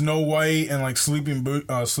was it, Snow White and like Sleeping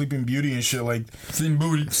Beauty and shit, like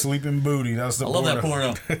Sleeping Booty. That's the. I love that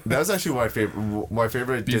porno. That was actually my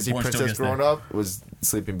favorite Disney princess growing up was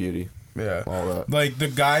Sleeping Beauty. Yeah, all that. Like the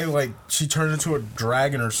guy, like she turned into a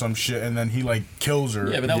dragon or some shit, and then he like kills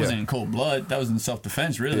her. Yeah, but that wasn't in cold blood. That was in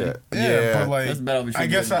self-defense, really. Yeah. But like, that's I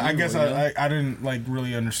guess I didn't like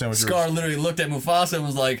really understand what Scar literally looked at Mufasa and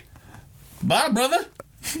was like, "Bye, brother."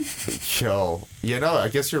 Yo, I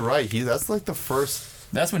guess you're right. That's like the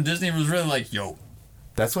first. That's when Disney was really like, "Yo."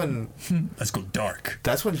 That's when. Let's go dark.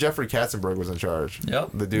 That's when Jeffrey Katzenberg was in charge.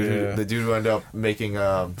 Yep. The dude who ended up making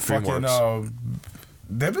DreamWorks.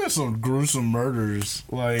 There've been some gruesome murders.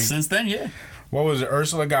 Like since then, yeah. What was it?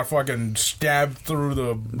 Ursula got fucking stabbed through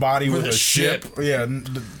the body with a ship. Yeah.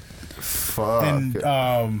 Fuck.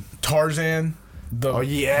 And Tarzan. The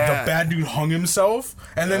bad dude hung himself,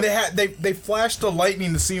 and then they flashed the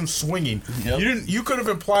lightning to see him swinging. Yep. You could have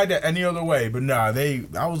implied that any other way, but I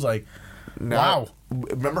was like, wow.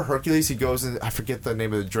 Remember Hercules? He goes in. I forget the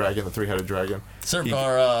name of the dragon, the three-headed dragon.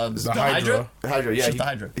 The Hydra. Hydra, yeah. The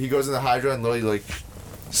Hydra. He goes in the Hydra and literally like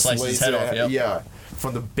slices his head off. Yep. Yeah,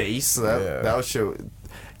 from the base. So that was show.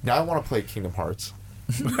 Now I want to play Kingdom Hearts.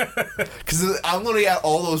 Because I'm looking at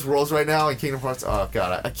all those worlds right now in Kingdom Hearts. Oh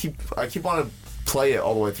god, I keep wanting to play it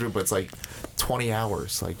all the way through, but it's like 20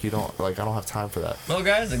 hours. Like I don't have time for that. Well,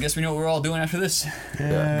 guys, I guess we know what we're all doing after this.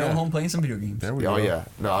 Yeah. Going home playing some video games. There we go. Oh yeah.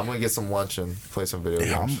 No, I'm gonna get some lunch and play some video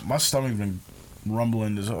games. My stomach's been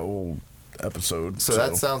rumbling this whole episode. So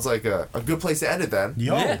that sounds like a good place to end it then.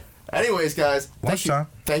 Yeah. Anyways, guys,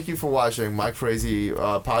 thank you for watching My Crazy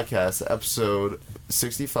Podcast, episode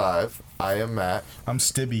 65. I am Matt. I'm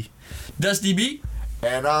Stibby. Dusty B.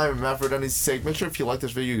 And I'm Matt for Dunny's sake. Make sure if you like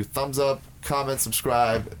this video, you thumbs up, comment,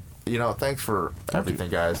 subscribe. Thanks for everything,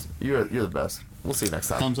 guys. You're the best. We'll see you next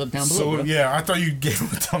time. Thumbs up down below. So, yeah, I thought you gave him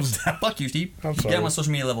a thumbs down. Fuck you, Steve. I'm sorry. Get him on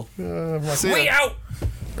social media level. See ya. Way out!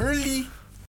 Early.